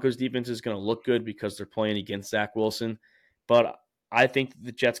the Broncos defense is going to look good because they're playing against Zach Wilson. But I think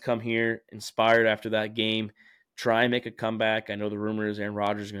the Jets come here inspired after that game, try and make a comeback. I know the rumor is Aaron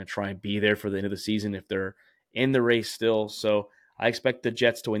Rodgers is going to try and be there for the end of the season if they're in the race still. So I expect the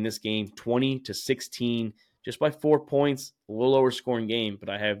Jets to win this game 20-16, just by 4 points, a little lower scoring game, but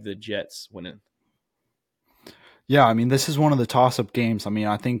I have the Jets winning. Yeah, I mean, this is one of the toss-up games. I mean,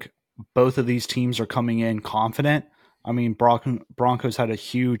 I think both of these teams are coming in confident. I mean, Broncos had a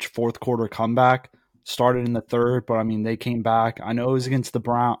huge fourth quarter comeback, started in the third, but I mean they came back. I know it was against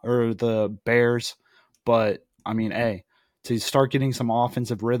the Bears, but I mean, hey, to start getting some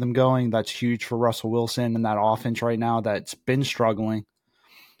offensive rhythm going, that's huge for Russell Wilson and that offense right now that's been struggling.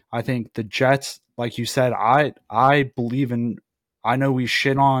 I think the Jets, like you said, I believe in. I know we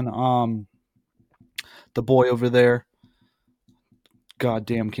shit on the boy over there. God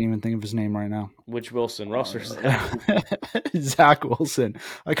damn, can't even think of his name right now. Which Wilson, Russ or Zach? Zach Wilson.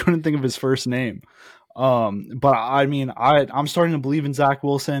 I couldn't think of his first name. But I mean, I'm starting to believe in Zach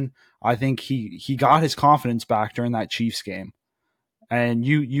Wilson. I think he got his confidence back during that Chiefs game, and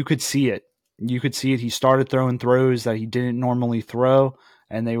you could see it. You could see it. He started throwing throws that he didn't normally throw,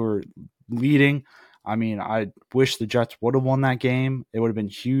 and they were leading. I mean, I wish the Jets would have won that game. It would have been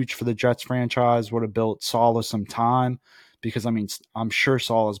huge for the Jets franchise. Would have built Saleh some time because I mean, I'm sure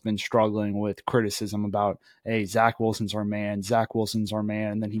Saul has been struggling with criticism about, hey, Zach Wilson's our man, Zach Wilson's our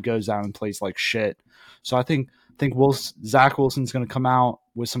man, and then he goes out and plays like shit. So I think Zach Wilson's going to come out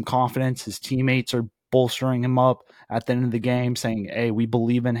with some confidence. His teammates are bolstering him up at the end of the game, saying, hey, we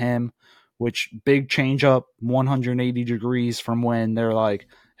believe in him, which big change up 180 degrees from when they're like,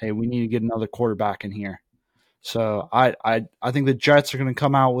 hey, we need to get another quarterback in here. So I think the Jets are going to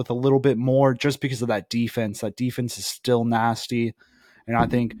come out with a little bit more just because of that defense. That defense is still nasty. And I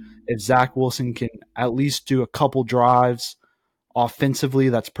think if Zach Wilson can at least do a couple drives offensively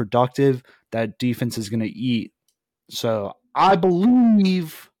that's productive, that defense is going to eat. So I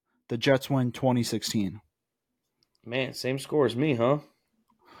believe the Jets win 2016. Man, same score as me, huh?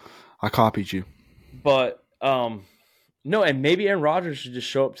 I copied you. But no, and maybe Aaron Rodgers should just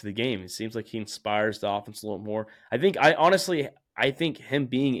show up to the game. It seems like he inspires the offense a little more. I think him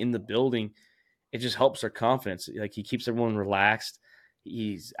being in the building, it just helps their confidence. Like he keeps everyone relaxed.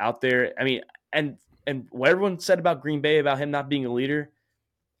 He's out there. I mean, and what everyone said about Green Bay about him not being a leader,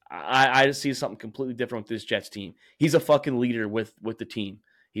 I just see something completely different with this Jets team. He's a fucking leader with the team.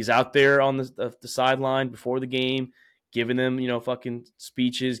 He's out there on the sideline before the game, giving them fucking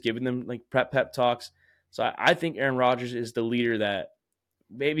speeches, giving them like pep talks. So I think Aaron Rodgers is the leader that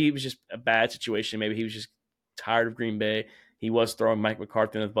maybe he was just a bad situation. Maybe he was just tired of Green Bay. He was throwing Mike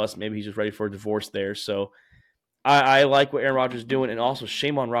McCarthy on the bus. Maybe he's just ready for a divorce there. So I like what Aaron Rodgers is doing. And also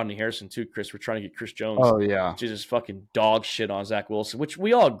shame on Rodney Harrison too, Chris. We're trying to get Chris Jones Oh, yeah. to just fucking dog shit on Zach Wilson, which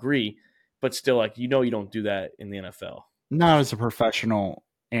we all agree. But still, like, you don't do that in the NFL. Not as a professional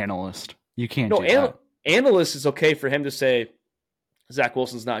analyst. You can't No, do that. analyst is okay for him to say Zach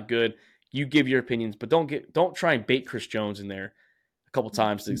Wilson's not good. You give your opinions, but don't try and bait Chris Jones in there a couple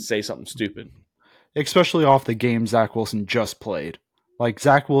times to say something stupid. Especially off the game Zach Wilson just played. Like,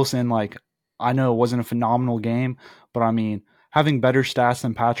 Zach Wilson, like, I know it wasn't a phenomenal game, but I mean, having better stats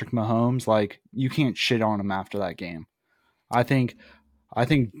than Patrick Mahomes, like, you can't shit on him after that game. I think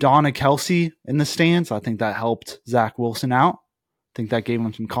Donna Kelsey in the stands, I think that helped Zach Wilson out. I think that gave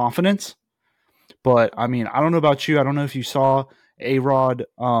him some confidence. But I mean, I don't know about you. I don't know if you saw A-Rod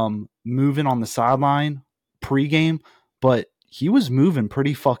moving on the sideline pregame, but he was moving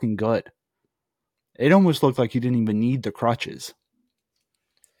pretty fucking good. It almost looked like he didn't even need the crutches.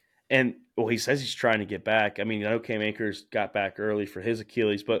 And well, he says he's trying to get back. I mean, I know Cam Akers got back early for his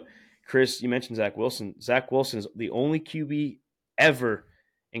Achilles, but Chris, you mentioned Zach Wilson. Zach Wilson is the only QB ever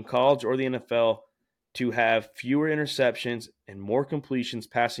in college or the NFL to have fewer interceptions and more completions,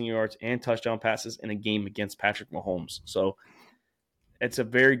 passing yards, and touchdown passes in a game against Patrick Mahomes. So it's a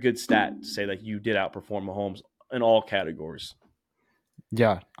very good stat to say that you did outperform Mahomes in all categories.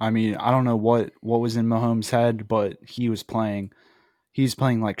 Yeah, I mean, I don't know what was in Mahomes' head, but he's playing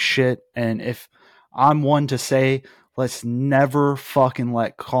like shit. And if I'm one to say, let's never fucking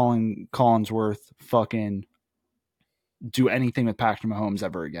let Collinsworth fucking do anything with Patrick Mahomes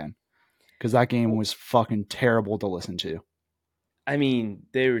ever again, because that game was fucking terrible to listen to. I mean,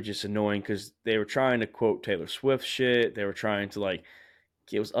 they were just annoying because they were trying to quote Taylor Swift shit. They were trying to like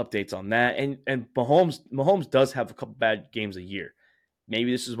give us updates on that. And Mahomes does have a couple bad games a year.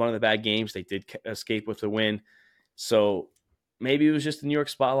 Maybe this is one of the bad games. They did escape with the win. So maybe it was just the New York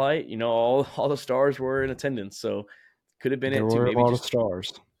spotlight. You know, all the stars were in attendance. So could have been There it too. were Maybe a lot just of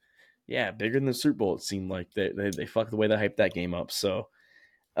stars. yeah, bigger than the Super Bowl. It seemed like they fucked the way they hyped that game up. So,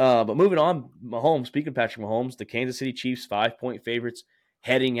 but moving on, Mahomes. Speaking of Patrick Mahomes, the Kansas City Chiefs 5-point favorites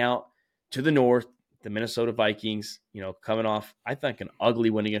heading out to the north. The Minnesota Vikings, coming off I think an ugly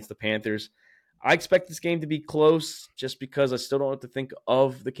win against the Panthers. I expect this game to be close just because I still don't know what to think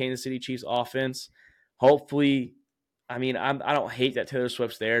of the Kansas City Chiefs offense. Hopefully, I mean, I don't hate that Taylor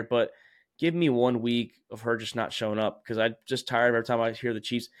Swift's there, but give me 1 week of her just not showing up because I'm just tired every time I hear the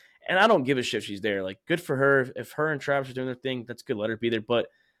Chiefs. And I don't give a shit if she's there. Like, good for her. If her and Travis are doing their thing, that's good. Let her be there. But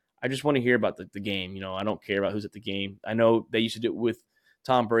I just want to hear about the game. I don't care about who's at the game. I know they used to do it with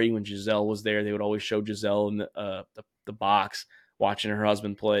Tom Brady when Giselle was there. They would always show Giselle in the box watching her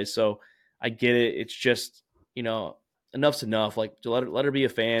husband play. So I get it. It's just, enough's enough. Like, to let her be a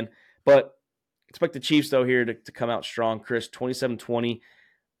fan. But expect the Chiefs, though, here to come out strong. Chris, 27-20.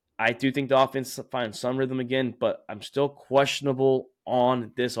 I do think the offense finds some rhythm again, but I'm still questionable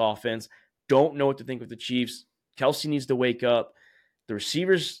on this offense. Don't know what to think with the Chiefs. Kelsey needs to wake up. The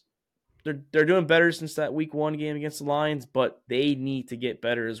receivers, they're doing better since that week 1 game against the Lions, but they need to get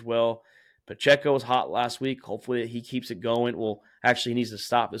better as well. Pacheco was hot last week. Hopefully he keeps it going. Well, actually, he needs to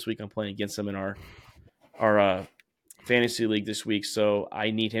stop this week. I'm playing against him in our fantasy league this week, so I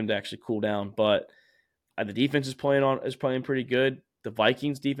need him to actually cool down. But the defense is playing pretty good. The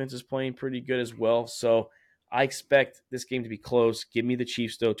Vikings defense is playing pretty good as well. So I expect this game to be close. Give me the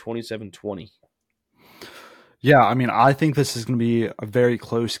Chiefs, though, 27-20. Yeah, I mean, I think this is going to be a very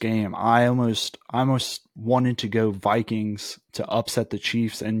close game. I almost wanted to go Vikings to upset the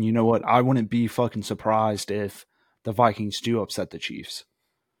Chiefs, and you know what? I wouldn't be fucking surprised if the Vikings do upset the Chiefs.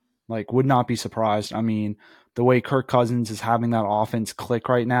 Like, would not be surprised. I mean, the way Kirk Cousins is having that offense click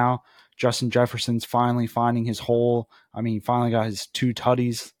right now, Justin Jefferson's finally finding his hole. I mean, he finally got his 2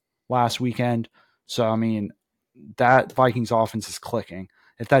 tutties last weekend. So, I mean, that Vikings offense is clicking.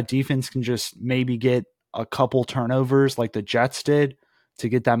 If that defense can just maybe get a couple turnovers like the Jets did to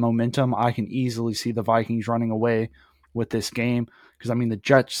get that momentum, I can easily see the Vikings running away with this game. Because, I mean, the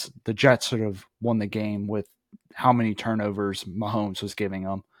Jets sort of won the game with how many turnovers Mahomes was giving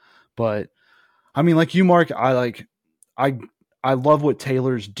them. But I mean, like you, Mark, I love what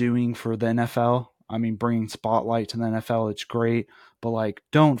Taylor's doing for the NFL. I mean, bringing spotlight to the NFL, it's great. But like,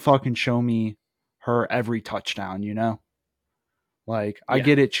 don't fucking show me her every touchdown. Like, I Yeah.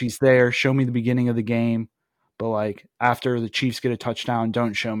 get it, she's there. Show me the beginning of the game. But like, after the Chiefs get a touchdown,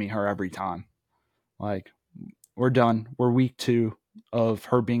 don't show me her every time. Like, we're done. We're week 2 of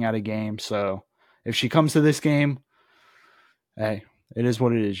her being at a game. So if she comes to this game, hey, it is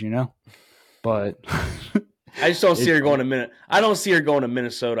what it is, But I just don't see her going to Minnesota. I don't see her going to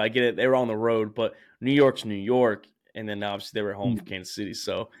Minnesota. I get it. They were on the road, but New York's New York. And then obviously they were home for Kansas City.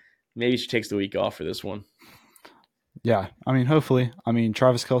 So maybe she takes the week off for this one. Yeah, I mean, hopefully. I mean,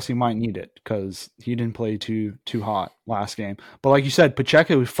 Travis Kelce might need it because he didn't play too hot last game. But like you said,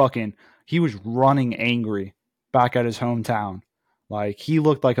 Pacheco he was running angry back at his hometown. Like, he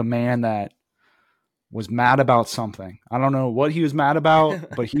looked like a man that was mad about something. I don't know what he was mad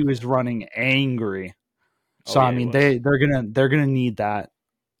about, but he was running angry. So Oh, yeah, I mean, they're gonna need that,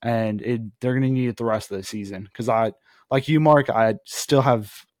 and they're gonna need it the rest of the season. Because like you, Mark, I still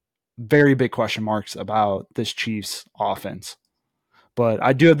have very big question marks about this Chiefs offense. But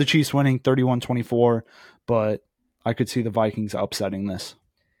I do have the Chiefs winning 31-24, but I could see the Vikings upsetting this.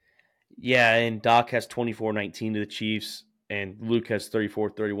 Yeah, and Doc has 24-19 to the Chiefs, and Luke has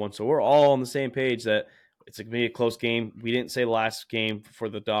 34-31. So we're all on the same page that it's going to be a close game. We didn't say last game for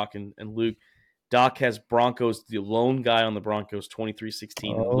the Doc and Luke. Doc has Broncos, the lone guy on the Broncos,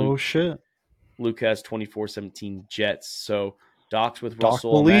 23-16. Oh, shit. Luke has 24-17 Jets. So Doc's with Doc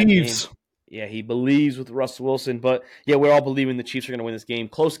Russell on that game. believes. Yeah, he believes with Russell Wilson. But yeah, we're all believing the Chiefs are going to win this game.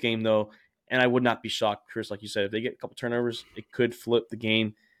 Close game, though. And I would not be shocked, Chris, like you said, if they get a couple turnovers, it could flip the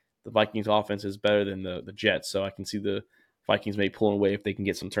game. The Vikings offense is better than the Jets. So I can see the Vikings maybe pulling away if they can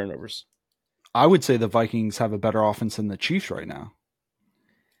get some turnovers. I would say the Vikings have a better offense than the Chiefs right now.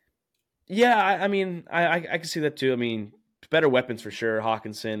 Yeah, I mean, I can see that too. I mean, better weapons for sure.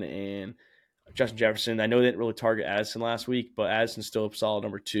 Hawkinson and Justin Jefferson. I know they didn't really target Addison last week, but Addison's still a solid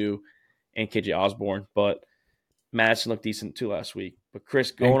number 2, and KJ Osborne. But Madison looked decent too last week. But Chris,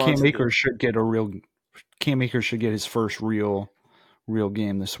 And going on Cam to Akers should get his first real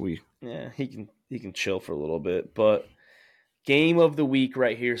game this week. yeah, he can chill for a little bit. But game of the week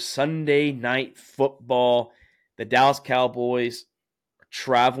right here, Sunday Night Football. The Dallas Cowboys are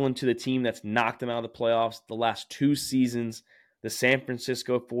traveling to the team that's knocked them out of the playoffs the last 2 seasons, the San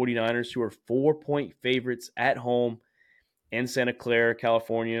Francisco 49ers, who are 4-point favorites at home in Santa Clara,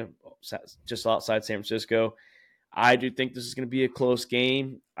 California, just outside San Francisco. I do think this is going to be a close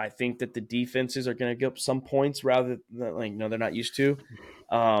game. I think that the defenses are going to give up some points rather than they're not used to.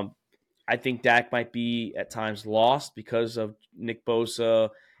 I think Dak might be at times lost because of Nick Bosa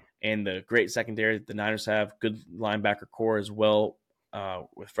and the great secondary that the Niners have. Good linebacker core as well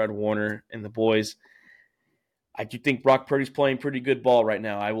with Fred Warner and the boys. I do think Brock Purdy's playing pretty good ball right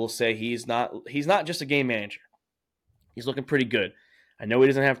now. I will say he's not just a game manager. He's looking pretty good. I know he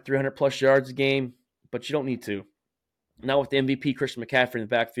doesn't have 300 plus yards a game, but you don't need to. Not with the MVP Christian McCaffrey in the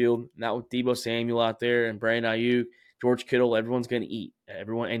backfield, not with Deebo Samuel out there and Brandon Ayuk, George Kittle. Everyone's going to eat.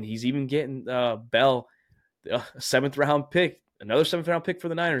 Everyone, and he's even getting Bell, a seventh round pick, another seventh round pick for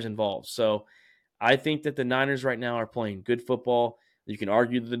the Niners involved. So I think that the Niners right now are playing good football. You can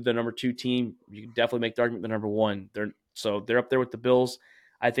argue the number 2 team. You can definitely make the argument the number 1. They're up there with the Bills.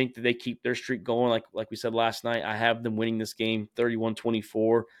 I think that they keep their streak going. Like we said last night, I have them winning this game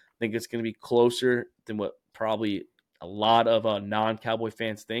 31-24. I think it's going to be closer than what probably a lot of non-Cowboy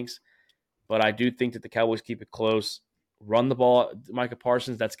fans thinks. But I do think that the Cowboys keep it close. Run the ball, Micah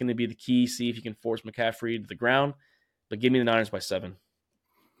Parsons. That's going to be the key. See if you can force McCaffrey to the ground. But give me the Niners by 7.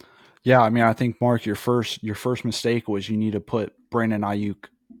 Yeah, I mean, I think Mark, your first mistake was you need to put Brandon Ayuk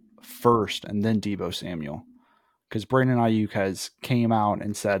first and then Deebo Samuel, because Brandon Ayuk has came out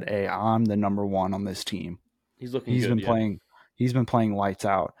and said, "Hey, I'm the number 1 on this team." He's looking good. He's been playing lights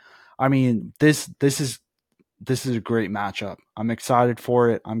out. I mean, this is a great matchup. I'm excited for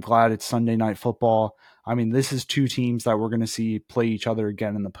it. I'm glad it's Sunday Night Football. I mean, this is 2 teams that we're going to see play each other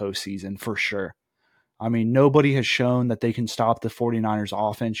again in the postseason for sure. I mean, nobody has shown that they can stop the 49ers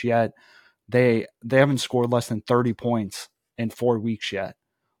offense yet. They haven't scored less than 30 points in 4 weeks yet.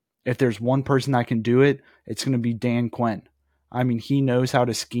 If there's one person that can do it, it's going to be Dan Quinn. I mean, he knows how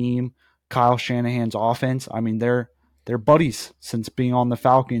to scheme Kyle Shanahan's offense. I mean, they're buddies since being on the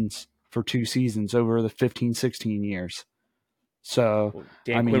Falcons for 2 seasons over the 15-16 years. So,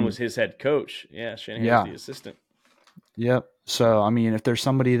 Dan Quinn was his head coach. Yeah, Shanahan was the assistant. Yep. So, I mean, if there's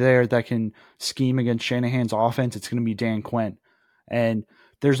somebody there that can scheme against Shanahan's offense, it's going to be Dan Quinn. And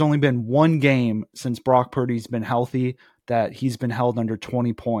there's only been 1 game since Brock Purdy's been healthy that he's been held under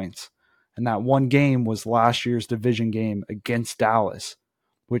 20 points. And that 1 game was last year's division game against Dallas,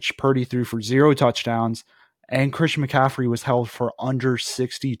 which Purdy threw for 0 touchdowns, and Christian McCaffrey was held for under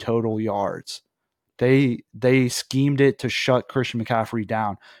 60 total yards. They schemed it to shut Christian McCaffrey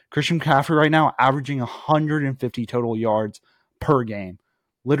down. Christian McCaffrey right now averaging 150 total yards per game.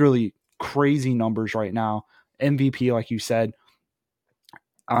 Literally crazy numbers right now. MVP, like you said.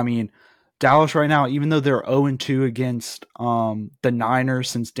 I mean, Dallas right now, even though they're 0-2 against the Niners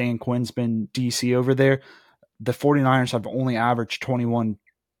since Dan Quinn's been DC over there, the 49ers have only averaged 21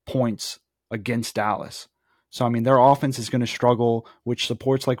 points against Dallas. So, I mean, their offense is going to struggle, which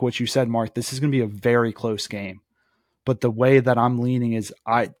supports, like what you said, Mark. This is going to be a very close game. But the way that I'm leaning is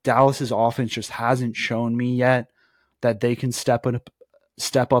Dallas's offense just hasn't shown me yet that they can step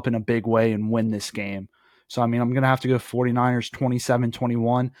up in a big way and win this game. So, I mean, I'm going to have to go 49ers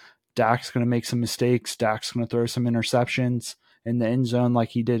 27-21. Dak's going to make some mistakes. Dak's going to throw some interceptions in the end zone like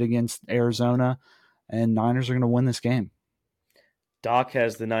he did against Arizona. And Niners are going to win this game. Doc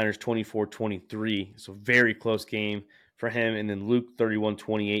has the Niners 24-23, so very close game for him. And then Luke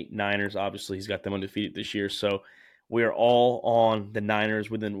 31-28 Niners. Obviously, he's got them undefeated this year. So we are all on the Niners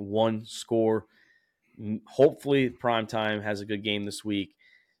within 1 score. Hopefully, Primetime has a good game this week.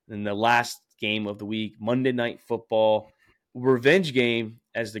 And the last game of the week, Monday Night Football, revenge game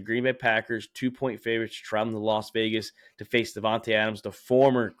as the Green Bay Packers, 2-point favorites, traveling to Las Vegas to face Davante Adams, the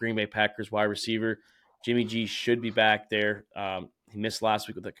former Green Bay Packers wide receiver. Jimmy G should be back there. He missed last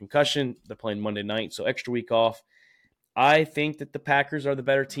week with a concussion. They're playing Monday night, so extra week off. I think that the Packers are the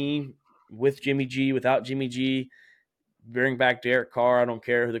better team with Jimmy G, without Jimmy G. Bring back Derek Carr. I don't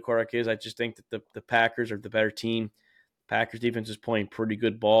care who the quarterback is. I just think that the Packers are the better team. Packers defense is playing pretty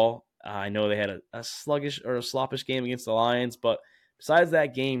good ball. I know they had a sluggish or a sloppish game against the Lions, but besides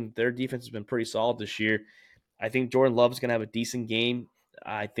that game, their defense has been pretty solid this year. I think Jordan Love is going to have a decent game.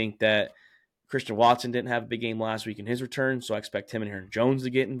 I think that Christian Watson didn't have a big game last week in his return, so I expect him and Aaron Jones to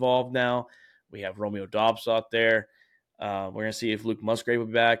get involved now. We have Romeo Doubs out there. We're going to see if Luke Musgrave will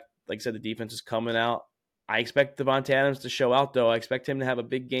be back. Like I said, the defense is coming out. I expect Davante Adams to show out, though. I expect him to have a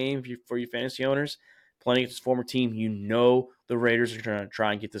big game for you fantasy owners. Playing against his former team, you know the Raiders are going to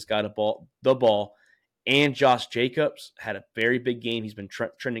try and get this guy the ball. And Josh Jacobs had a very big game. He's been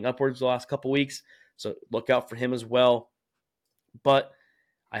trending upwards the last couple weeks, so look out for him as well. But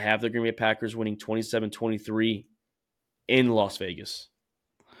I have the Green Bay Packers winning 27-23 in Las Vegas.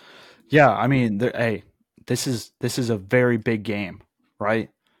 Yeah, I mean, this is a very big game, right?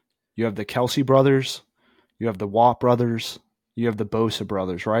 You have the Kelsey brothers, you have the Watt brothers, you have the Bosa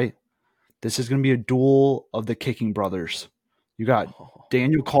brothers, right? This is going to be a duel of the kicking brothers. You got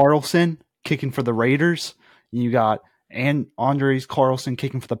Daniel Carlson kicking for the Raiders, and you got Andres Carlson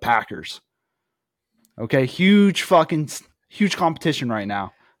kicking for the Packers. Okay, huge competition right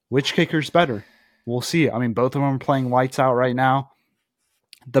now. Which kicker's better? We'll see. I mean, both of them are playing lights out right now.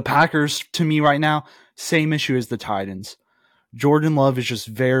 The Packers, to me right now, same issue as the Titans. Jordan Love is just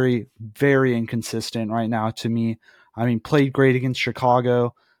very, very inconsistent right now to me. I mean, played great against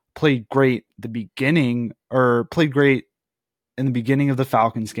Chicago, played great played great in the beginning of the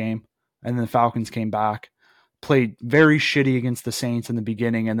Falcons game, and then the Falcons came back, played very shitty against the Saints in the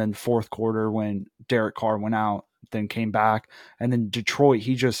beginning, and then fourth quarter when Derek Carr went out, then came back. And then Detroit,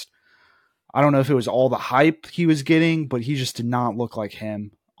 I don't know if it was all the hype he was getting, but he just did not look like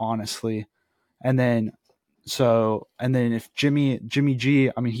him, honestly. And then if Jimmy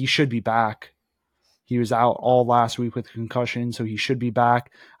G, I mean, he should be back. He was out all last week with concussion, so he should be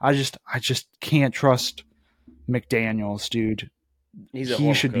back. I just can't trust McDaniels, dude. He's a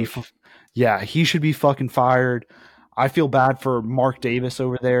horrible coach. He should be fucking fired. I feel bad for Mark Davis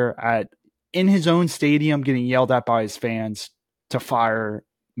over there in his own stadium getting yelled at by his fans to fire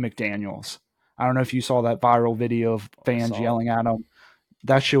McDaniels. I don't know if you saw that viral video of fans yelling at him.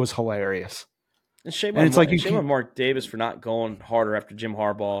 That shit was hilarious. And shame on Mark Davis for not going harder after Jim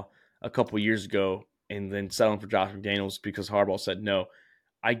Harbaugh a couple years ago and then settling for Josh McDaniels because Harbaugh said no.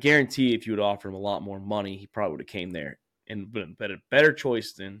 I guarantee if you would offer him a lot more money, he probably would have came there and been a better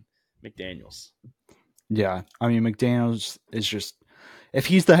choice than McDaniels. Yeah, I mean, McDaniels is just – if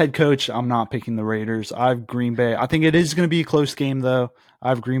he's the head coach, I'm not picking the Raiders. I have Green Bay. I think it is going to be a close game, though. I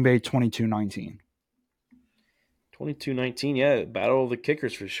have Green Bay 22-19. 22-19, yeah, battle of the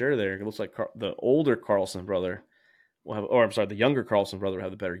kickers for sure there. It looks like the older Carlson brother will have – or I'm sorry, the younger Carlson brother will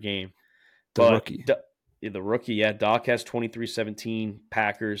have the better game. Rookie. The rookie, yeah. Doc has 23-17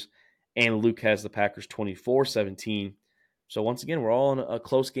 Packers, and Luke has the Packers 24-17. So once again, we're all in a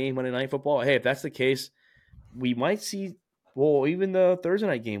close game Monday Night Football. Hey, if that's the case, we might see, well, even the Thursday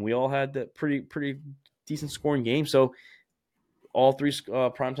night game, we all had that pretty decent scoring game. So all three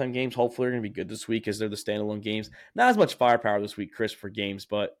primetime games hopefully are going to be good this week as they're the standalone games. Not as much firepower this week, Chris, for games,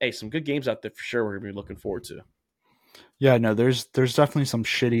 but hey, some good games out there for sure we're going to be looking forward to. Yeah, no, there's definitely some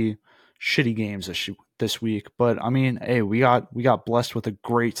shitty games this week, but I mean, hey, we got blessed with a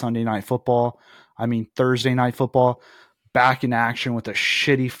great Sunday night football. I mean, Thursday night football back in action with a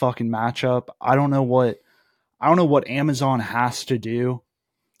shitty fucking matchup. I don't know what Amazon has to do.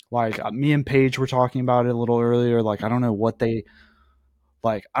 Like me and Paige were talking about it a little earlier. Like I don't know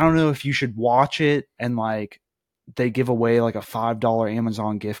I don't know if you should watch it and like they give away like a $5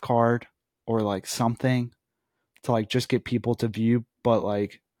 Amazon gift card or like something to like just get people to view, but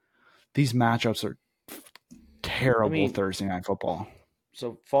like these matchups are terrible Thursday night football.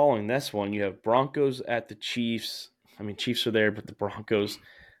 So following this one, you have Broncos at the Chiefs. I mean, Chiefs are there, but the Broncos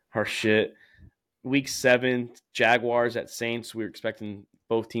are shit. Week 7, Jaguars at Saints. We're expecting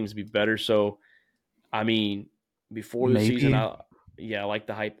both teams to be better. So, I mean, before the season, I like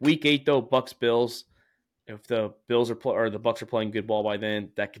the hype. Week 8, though, Bucks Bills. If the Bills or the Bucks are playing good ball by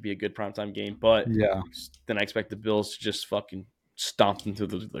then, that could be a good primetime game. But then I expect the Bills to just fucking stomp into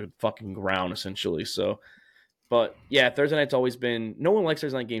the fucking ground essentially. So, but yeah, Thursday night's always been. No one likes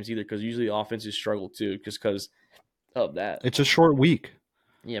Thursday night games either because usually offenses struggle too, just because of that. It's a short week.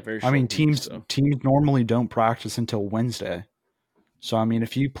 Yeah, very short. I mean, teams normally don't practice until Wednesday. So I mean,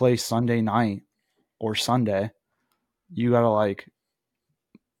 if you play Sunday night or Sunday, you gotta like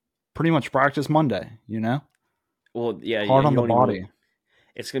pretty much practice Monday. You know. Well, yeah, hard on the body.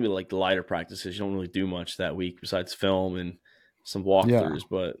 It's gonna be like the lighter practices. You don't really do much that week besides film and some walkthroughs. Yeah.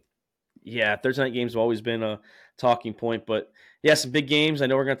 But yeah, Thursday night games have always been a talking point. But yeah, some big games. I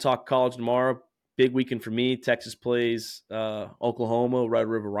know we're gonna talk college tomorrow. Big weekend for me. Texas plays Oklahoma, Red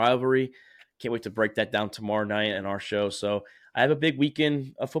River rivalry. Can't wait to break that down tomorrow night on our show. So I have a big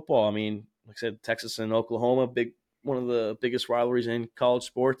weekend of football. I mean, like I said, Texas and Oklahoma, one of the biggest rivalries in college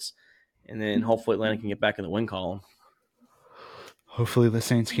sports. And then hopefully Atlanta can get back in the win column. Hopefully the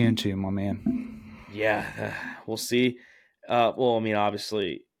Saints can too, my man. Yeah, we'll see. Well, I mean,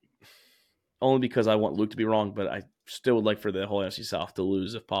 obviously, only because I want Luke to be wrong, but I still would like for the whole NFC South to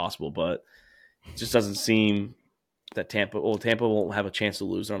lose if possible. But it just doesn't seem that Tampa won't have a chance to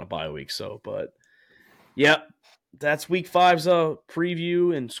lose on a bye week. So, but yeah, that's week 5's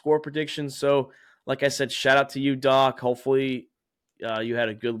preview and score predictions. So, like I said, shout out to you, Doc. Hopefully, you had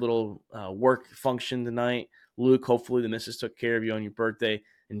a good little work function tonight. Luke, hopefully the missus took care of you on your birthday.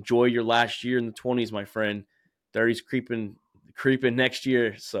 Enjoy your last year in the 20s, my friend. 30's creeping next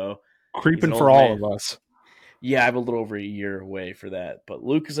year. So creeping for all of us. Yeah, I have a little over a year away for that. But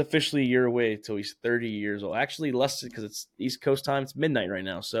Luke is officially a year away until he's 30 years old. Actually, less because it's East Coast time. It's midnight right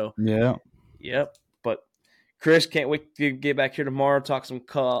now. So yeah. Yep. But Chris, can't wait to get back here tomorrow, talk some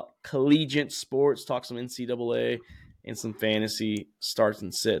collegiate sports, talk some NCAA, and some fantasy starts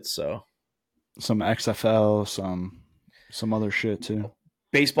and sits. So some XFL, some other shit too.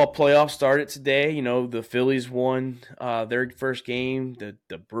 Baseball playoffs started today. You know, the Phillies won their first game. The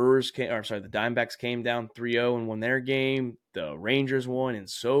the Diamondbacks came down 3-0 and won their game. The Rangers won, and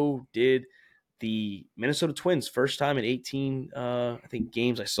so did the Minnesota Twins, first time in 18, I think,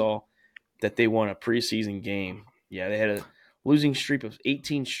 games I saw that they won a preseason game. Yeah, they had a losing streak of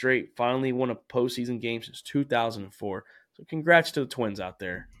 18 straight, finally won a postseason game since 2004. So congrats to the Twins out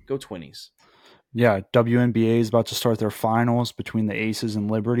there. Go Twinnies. Yeah, WNBA is about to start their finals between the Aces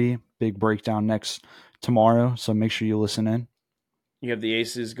and Liberty. Big breakdown tomorrow, so make sure you listen in. You have the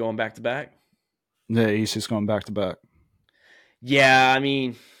Aces going back to back? The Aces going back to back. Yeah, I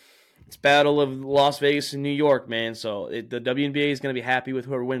mean, it's Battle of Las Vegas and New York, man. So the WNBA is going to be happy with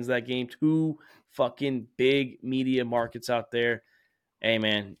whoever wins that game. Two fucking big media markets out there. Hey,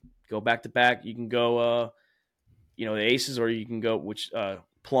 man, go back to back. You can go, the Aces, or you can go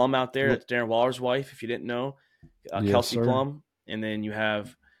Plum out there. That's Darren Waller's wife, if you didn't know. Kelsey Plum. And then you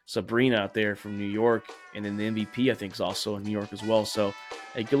have Sabrina out there from New York. And then the MVP, I think, is also in New York as well. So,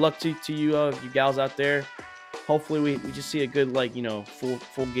 hey, good luck to you, you gals out there. Hopefully we just see a good,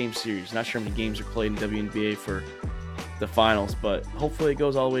 full game series. Not sure how many games are played in WNBA for the finals, but hopefully it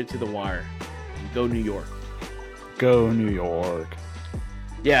goes all the way to the wire. Go New York. Go New York.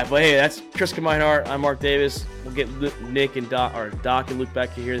 Yeah, but hey, that's Chris Meinhardt. I'm Mark Davis. We'll get Nick and Doc and Luke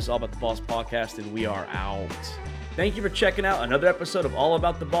back here. This is All About the Balls podcast, and we are out. Thank you for checking out another episode of All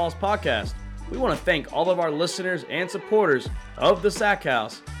About the Balls podcast. We want to thank all of our listeners and supporters of the Sack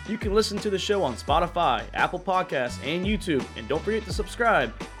House. You can listen to the show on Spotify, Apple Podcasts, and YouTube. And don't forget to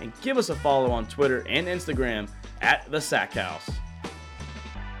subscribe and give us a follow on Twitter and Instagram at the Sack House.